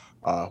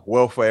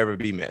 Will forever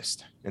be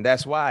missed. And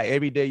that's why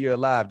every day you're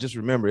alive, just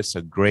remember it's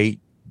a great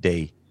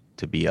day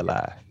to be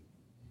alive.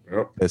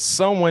 Yep. Because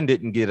someone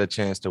didn't get a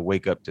chance to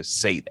wake up to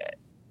say that.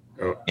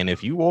 Yep. And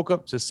if you woke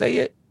up to say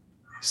it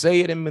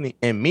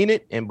and mean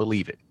it and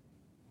believe it.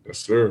 Yes,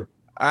 sir.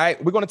 All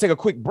right, we're going to take a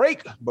quick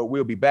break, but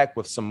we'll be back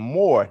with some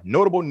more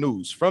notable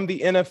news from the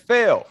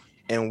NFL,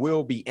 and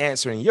we'll be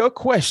answering your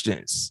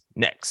questions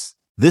next.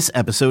 This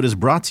episode is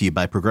brought to you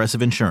by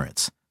Progressive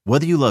Insurance.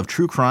 Whether you love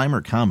true crime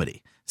or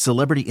comedy,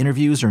 celebrity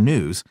interviews or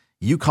news,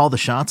 you call the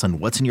shots on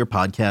what's in your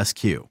podcast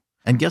queue.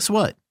 And guess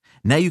what?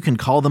 Now you can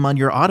call them on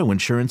your auto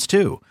insurance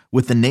too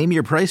with the Name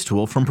Your Price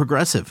tool from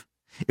Progressive.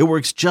 It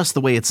works just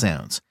the way it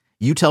sounds.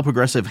 You tell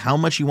Progressive how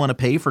much you want to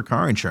pay for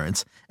car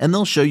insurance, and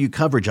they'll show you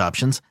coverage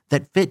options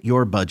that fit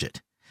your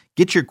budget.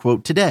 Get your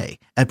quote today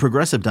at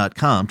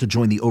Progressive.com to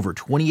join the over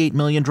 28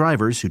 million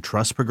drivers who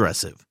trust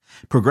Progressive.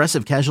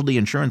 Progressive Casualty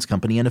Insurance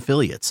Company and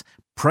Affiliates.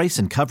 Price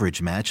and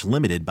coverage match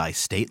limited by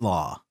state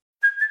law.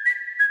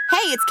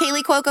 Hey, it's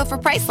Kaylee Cuoco for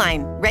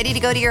Priceline. Ready to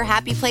go to your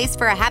happy place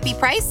for a happy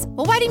price?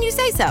 Well, why didn't you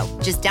say so?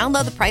 Just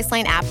download the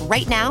Priceline app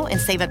right now and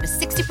save up to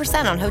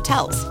 60% on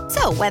hotels.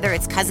 So whether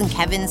it's Cousin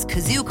Kevin's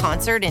Kazoo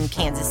Concert in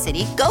Kansas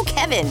City, go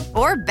Kevin,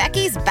 or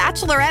Becky's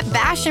Bachelorette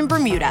Bash in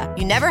Bermuda,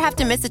 you never have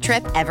to miss a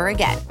trip ever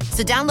again.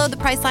 So download the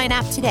Priceline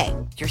app today.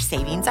 Your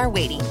savings are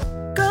waiting.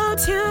 Go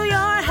to your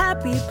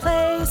happy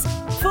place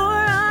for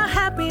a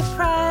happy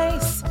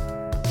price.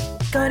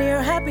 Go to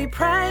your happy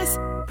price,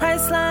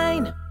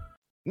 Priceline.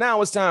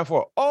 Now it's time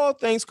for All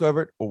Things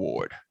Covered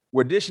Award.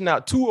 We're dishing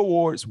out 2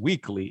 awards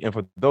weekly, and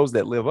for those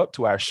that live up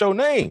to our show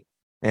name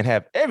and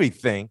have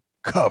everything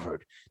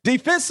covered.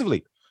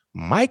 Defensively,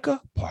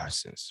 Micah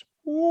Parsons.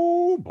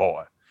 Ooh,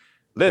 boy.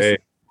 Listen. Hey,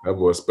 that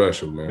boy's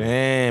special, man.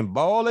 Man,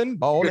 balling.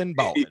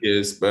 He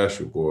is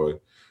special, boy.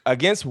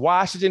 Against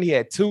Washington, he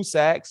had 2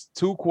 sacks,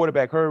 2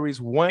 quarterback hurries,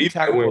 1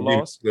 tackle for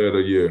loss. Player of the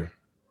year.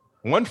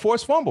 1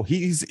 forced fumble.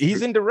 He's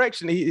in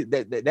direction.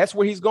 That's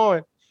where he's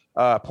going.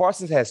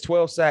 Parsons has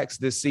 12 sacks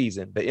this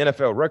season. The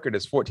NFL record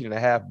is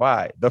 14.5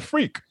 by the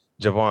freak,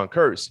 Javon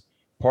Kearse.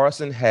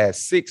 Parsons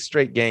has 6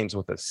 straight games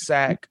with a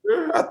sack.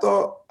 I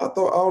thought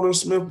Aldon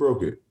Smith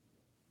broke it.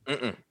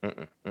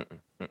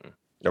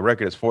 The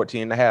record is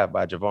 14.5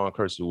 by Javon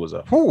Kearse, who was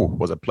a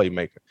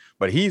playmaker.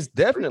 But he's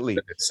definitely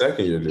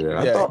second year there.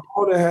 I thought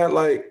Aldon had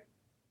like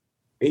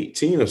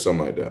 18 or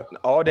something like that.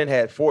 Aldon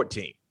had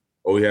 14.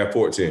 Oh, he had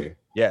 14.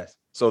 Yes.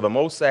 So the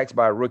most sacks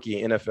by a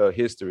rookie in NFL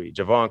history.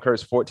 Javon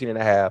Kearse,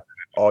 14.5.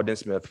 Aldon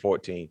Smith,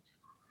 14.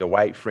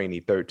 Dwight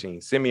Freeney, 13.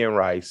 Simeon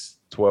Rice,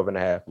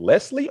 12.5.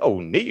 Leslie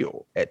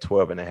O'Neal at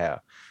 12.5.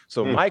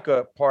 So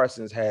Micah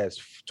Parsons has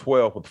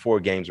 12 with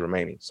 4 games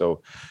remaining.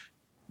 So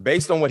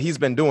based on what he's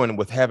been doing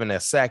with having a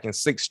sack in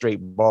 6 straight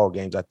ball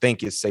games, I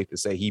think it's safe to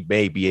say he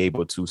may be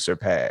able to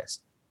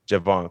surpass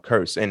Javon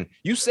Kearse. And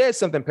you said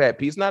something, Pat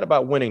P. It's not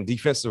about winning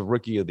Defensive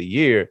Rookie of the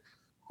Year.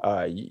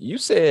 You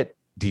said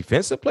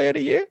Defensive Player of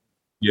the Year?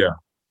 Yeah.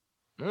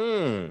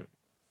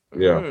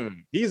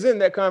 He's in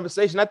that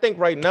conversation. I think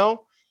right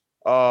now,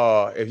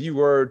 if you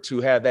were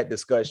to have that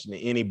discussion in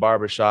any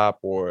barbershop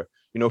or,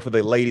 for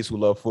the ladies who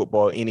love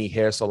football, any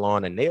hair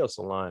salon and nail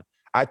salon,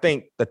 I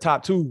think the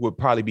top 2 would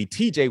probably be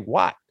TJ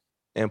Watt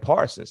and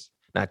Parsons.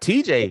 Now,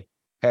 TJ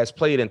has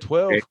played in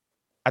 12.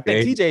 I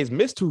think TJ has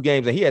missed 2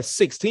 games and he has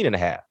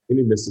 16.5. And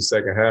he missed the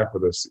second half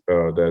of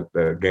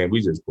that game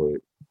we just played.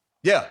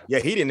 Yeah,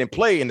 he didn't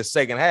play in the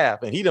second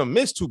half and he done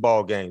missed 2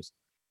 ball games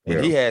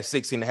and he had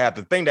 16.5.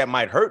 The thing that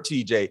might hurt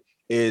TJ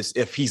is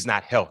if he's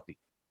not healthy.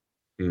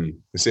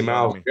 See,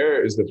 Myles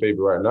Garrett is the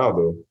favorite right now,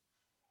 though.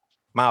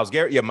 Myles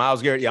Garrett. Yeah,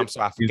 I'm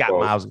sorry. I forgot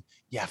Myles.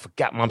 Yeah, I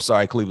forgot. I'm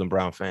sorry, Cleveland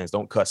Brown fans.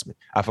 Don't cuss me.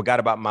 I forgot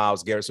about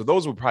Myles Garrett. So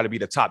those would probably be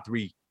the top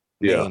 3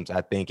 names,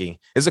 I think.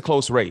 It's a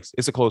close race.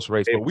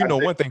 But we know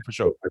one thing for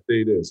sure. I tell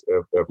you this.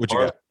 If what you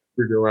got?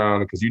 Figure around,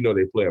 because they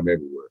play him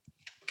everywhere.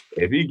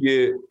 If he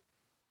get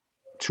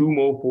 2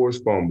 more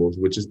forced fumbles,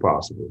 which is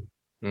possible,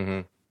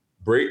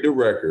 break the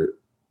record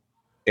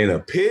in a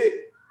pick.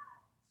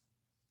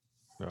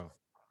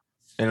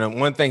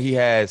 And one thing he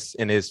has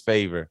in his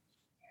favor,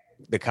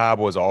 the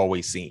Cowboys are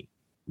always seen.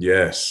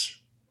 Yes.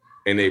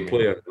 And they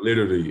play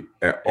literally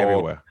at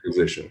everywhere. All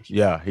positions.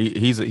 Yeah,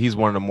 he's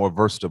one of the more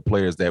versatile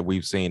players that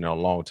we've seen in a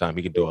long time.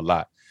 He can do a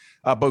lot.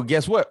 But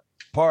guess what?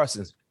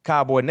 Parsons,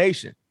 Cowboy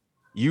Nation,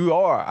 you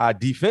are our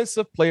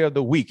Defensive Player of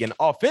the Week. And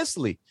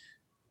offensively,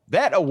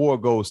 that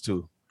award goes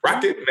to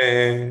Rocket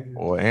Man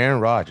or Aaron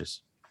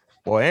Rodgers.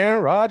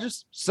 Aaron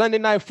Rodgers, Sunday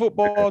Night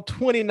Football,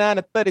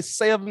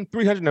 29-37,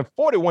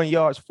 341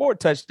 yards, 4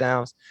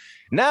 touchdowns.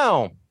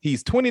 Now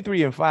he's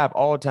 23-5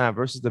 all-time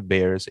versus the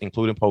Bears,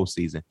 including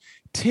postseason.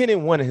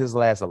 10-1 in his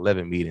last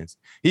 11 meetings.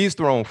 He's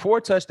thrown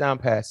 4 touchdown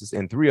passes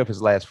in 3 of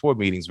his last 4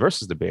 meetings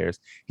versus the Bears.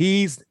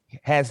 He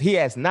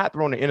has not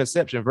thrown an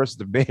interception versus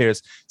the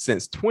Bears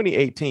since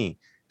 2018.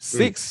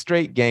 6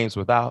 straight games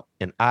without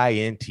an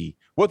INT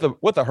with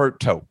a hurt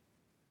toe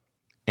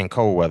in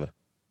cold weather.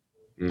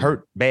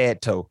 Hurt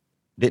bad toe.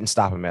 Didn't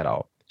stop him at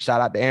all. Shout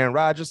out to Aaron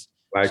Rodgers.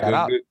 Like Shout a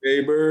out. Good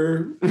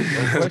neighbor.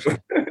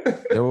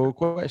 No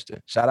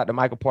question. Shout out to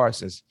Michael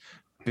Parsons.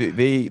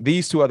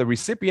 These 2 are the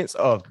recipients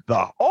of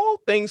the All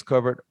Things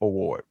Covered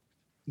Award.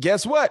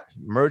 Guess what?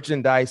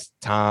 Merchandise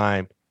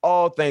time.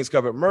 All Things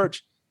Covered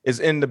merch is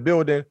in the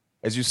building.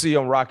 As you see,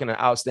 I'm rocking an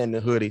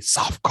outstanding hoodie.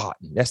 Soft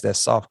cotton. That's that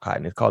soft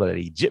cotton. It's called an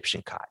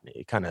Egyptian cotton.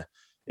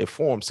 It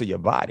forms to your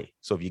body.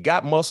 So if you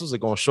got muscles,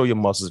 it's going to show your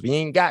muscles. If you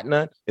ain't got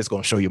none, it's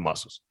going to show your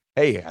muscles.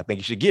 Hey, I think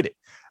you should get it.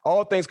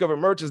 All Things Covered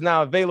merch is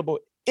now available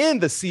in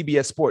the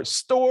CBS Sports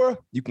store.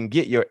 You can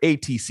get your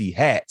ATC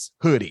hats,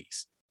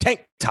 hoodies,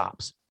 tank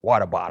tops,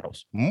 water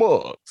bottles,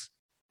 mugs,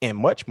 and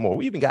much more.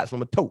 We even got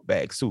some tote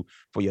bags too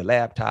for your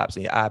laptops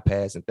and your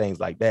iPads and things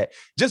like that.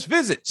 Just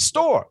visit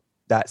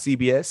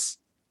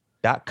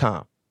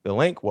store.cbs.com. The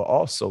link will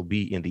also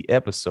be in the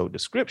episode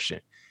description.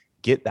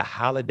 Get the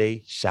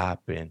holiday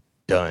shopping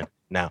done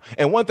now.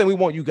 And one thing we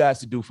want you guys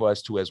to do for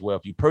us too as well.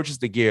 If you purchase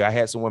the gear, I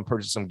had someone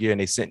purchase some gear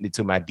and they sent it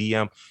to my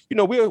DM.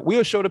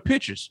 We'll show the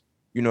pictures.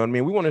 You know what I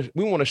mean?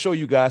 We want to show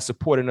you guys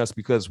supporting us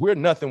because we're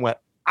nothing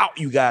without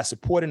you guys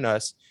supporting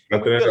us.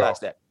 And we realize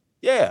that.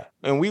 Yeah.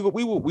 And we'll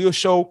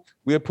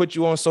put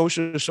you on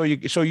social to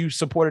show you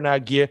supporting our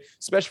gear,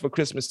 especially for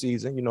Christmas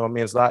season. You know what I mean?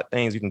 There's a lot of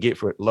things you can get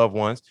for loved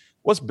ones.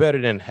 What's better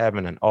than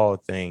having an All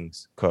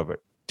Things Covered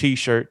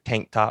t-shirt,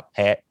 tank top,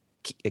 hat,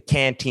 a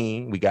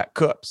canteen? We got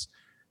cups.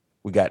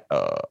 We got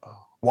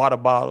water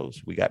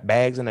bottles. We got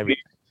bags and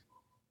everything.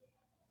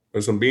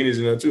 There's some beanies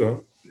in there too, huh?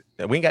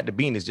 We ain't got the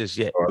beanies just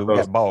yet. But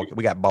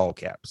we got ball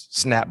caps,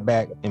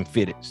 snapback and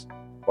fitteds.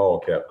 Ball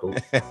cap, cool.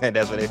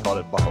 That's what they call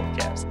it, ball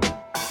caps.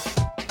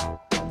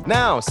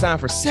 Now it's time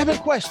for 7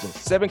 questions.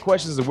 7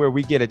 questions is where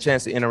we get a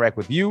chance to interact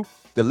with you,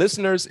 the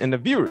listeners, and the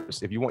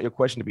viewers. If you want your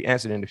question to be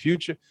answered in the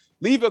future,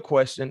 leave a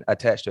question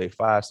attached to a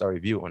 5-star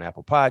review on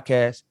Apple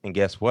Podcasts. And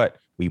guess what?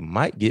 We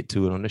might get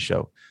to it on the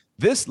show.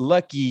 This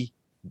the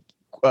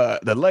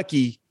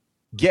lucky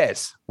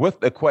guest with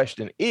the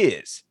question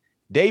is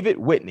David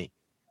Whitney.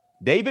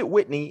 David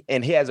Whitney,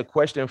 and he has a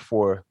question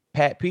for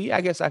Pat P.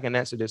 I guess I can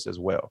answer this as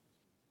well.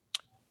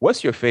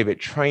 what's your favorite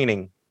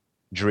training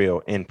drill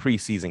in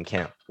preseason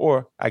camp?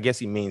 Or I guess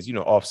he means,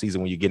 off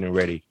season when you're getting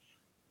ready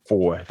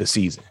for the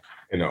season.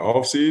 In the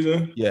off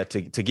season? Yeah,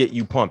 to get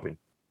you pumping.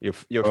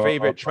 Your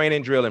favorite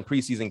training drill in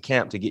preseason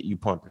camp to get you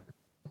pumping.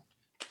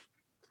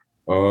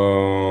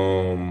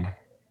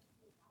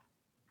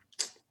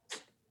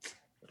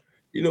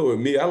 With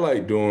me, I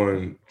like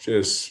doing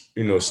just,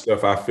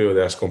 stuff I feel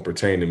that's going to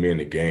pertain to me in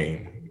the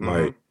game.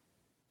 Like,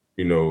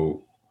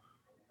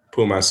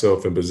 put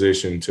myself in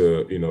position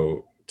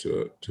to,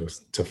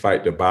 to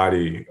fight the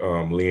body,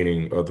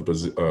 leaning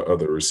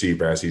other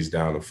receiver as he's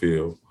down the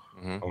field,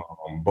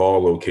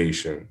 ball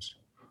locations.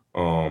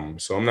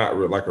 So I'm not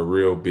like a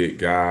real big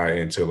guy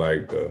into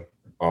like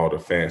all the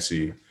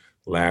fancy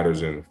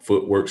ladders and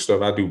footwork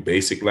stuff. I do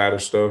basic ladder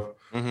stuff.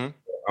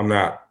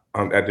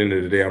 At the end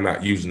of the day, I'm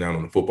not using that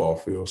on the football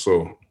field.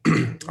 So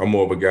I'm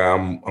more of a guy.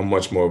 I'm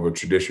much more of a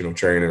traditional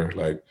trainer.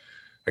 Like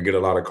I get a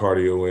lot of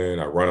cardio in.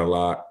 I run a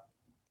lot.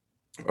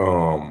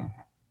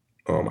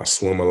 I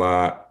swim a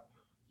lot.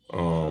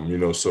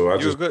 So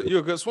you're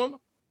a good swimmer?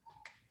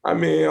 I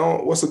mean,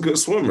 what's a good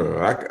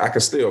swimmer? I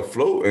can stay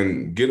afloat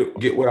and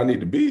get where I need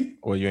to be.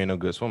 Well, you ain't no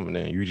good swimmer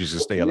then. You just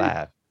stay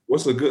alive.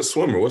 What's a good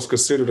swimmer? What's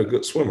considered a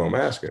good swimmer? I'm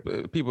asking.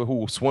 People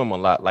who swim a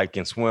lot, like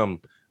can swim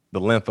the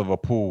length of a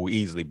pool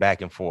easily,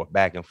 back and forth,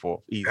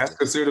 easily. That's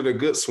considered a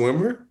good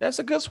swimmer? That's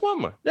a good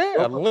swimmer. Yeah,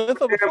 the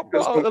length of a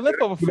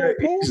full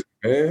pool.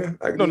 Man.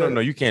 No,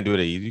 you can't do it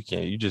easy. You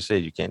can't. You just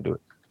said you can't do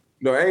it.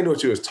 No, I ain't know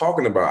what you was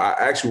talking about.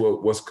 I actually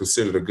what's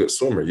considered a good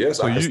swimmer. Yes,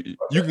 so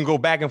you can go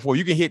back and forth.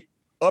 You can hit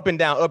up and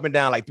down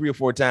like 3 or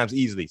 4 times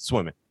easily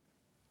swimming.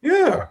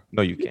 Yeah.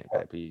 No, you can't.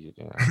 I believe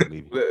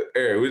you.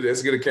 Eric,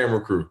 let's get a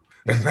camera crew.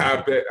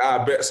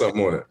 I bet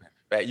something on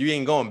it. You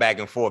ain't going back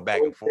and forth.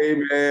 Hey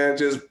man,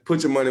 just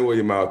put your money where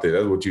your mouth is.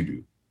 That's what you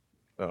do.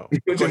 Oh,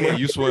 go ahead,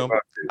 you swim.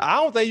 I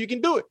don't think you can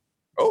do it.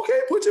 Okay,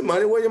 put your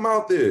money where your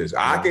mouth is.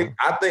 I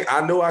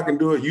know I can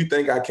do it. You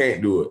think I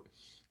can't do it.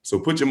 So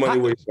put your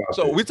money where your mouth is.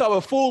 So we talk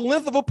about full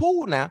length of a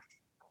pool now.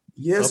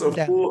 Yes, a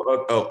pool.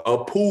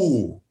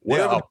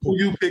 Whatever pool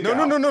you pick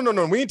out.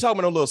 No. We ain't talking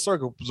about no little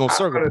circle pool.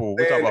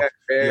 We're talking about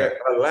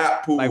a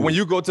lap pool. Like when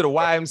you go to the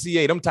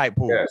YMCA, them type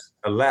pools. Yes,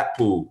 a lap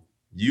pool.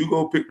 You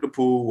go pick the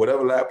pool,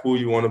 whatever lap pool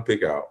you want to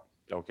pick out.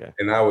 Okay.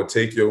 And I would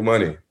take your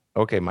money.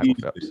 Okay, Michael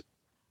Phelps.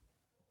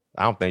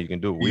 I don't think you can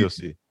do it. We'll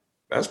see.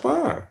 That's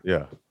fine.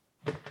 Yeah.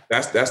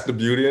 That's the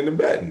beauty in the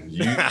betting.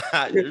 You're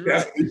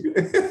right.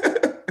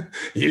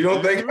 You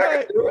don't think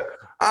I can do it?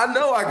 I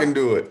know I can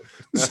do it.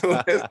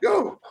 So let's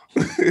go.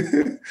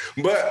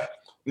 But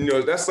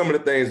that's some of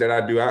the things that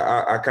I do.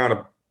 I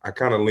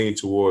kind of lean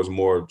towards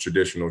more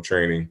traditional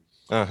training.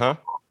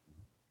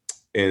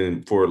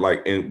 And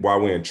while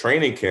we're in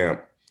training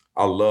camp,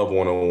 I love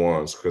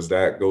one-on-ones because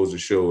that goes to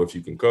show if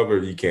you can cover,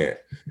 you can't.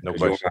 No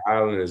question. On the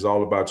island, it's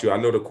all about you. I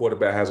know the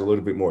quarterback has a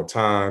little bit more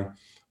time,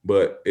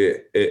 but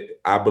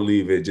I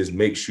believe it just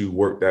makes you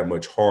work that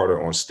much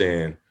harder on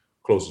staying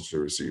closer to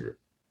the receiver.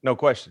 No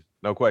question.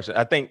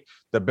 I think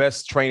the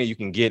best training you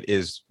can get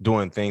is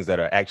doing things that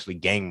are actually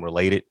game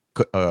related.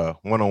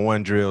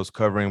 One-on-one drills,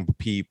 covering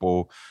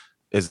people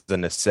is the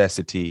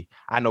necessity.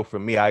 I know for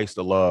me, I used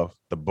to love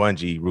the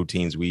bungee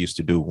routines we used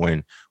to do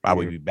when I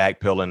would be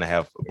backpedaling to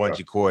have a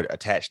bungee cord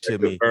attached to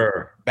me,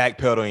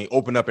 backpedaling,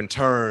 open up and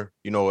turn,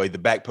 the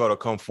back pedal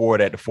come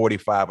forward at the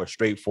 45 or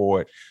straight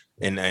forward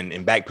and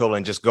backpedal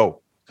and just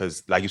go.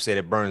 Because like you said,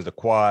 it burns the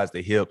quads,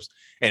 the hips,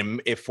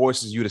 and it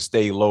forces you to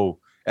stay low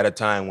at a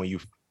time when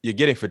you're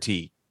getting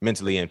fatigued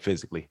mentally and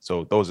physically.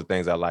 So those are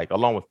things I like,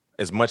 along with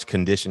as much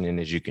conditioning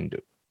as you can do.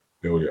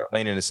 Oh, yeah.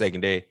 Playing in the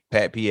secondary,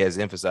 Pat P has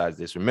emphasized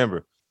this.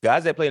 Remember,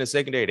 guys that play in the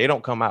secondary, they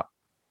don't come out,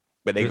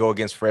 but they go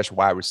against fresh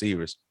wide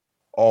receivers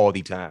all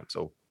the time.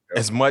 So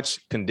as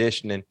much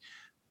conditioning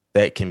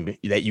that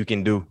you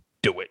can do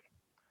it.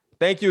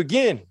 Thank you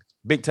again.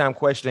 Big time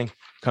questioning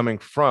coming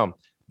from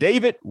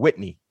David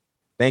Whitney.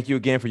 Thank you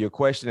again for your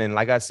question. And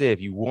like I said,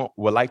 if you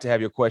would like to have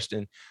your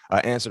question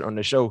answered on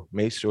the show,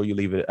 make sure you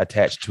leave it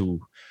attached with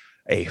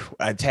a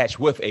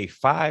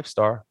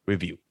 5-star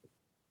review.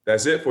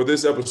 That's it for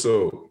this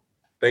episode.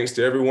 Thanks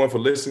to everyone for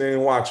listening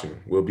and watching.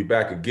 We'll be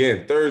back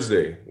again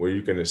Thursday, where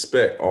you can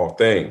expect all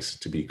things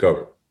to be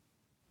covered.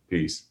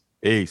 Peace.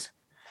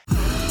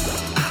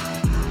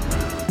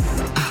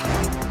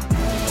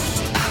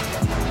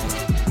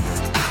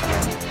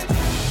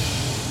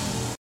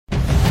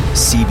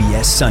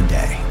 CBS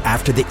Sunday,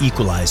 after The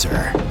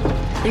Equalizer.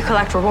 You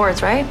collect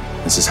rewards, right?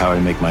 This is how I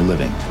make my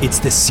living. It's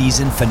the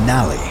season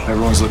finale.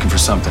 Everyone's looking for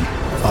something.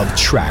 Of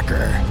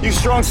Tracker. You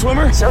strong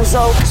swimmer?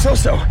 So-so.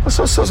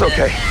 So-so's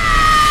okay.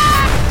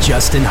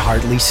 Justin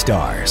Hartley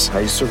stars. How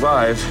you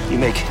survive, you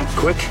make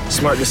quick,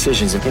 smart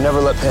decisions, and you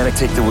never let panic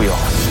take the wheel.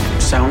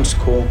 Sounds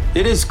cool.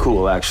 It is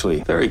cool,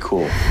 actually. Very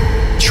cool.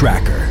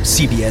 Tracker,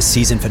 CBS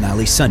season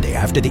finale Sunday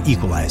after The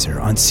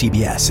Equalizer on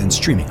CBS and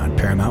streaming on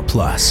Paramount+.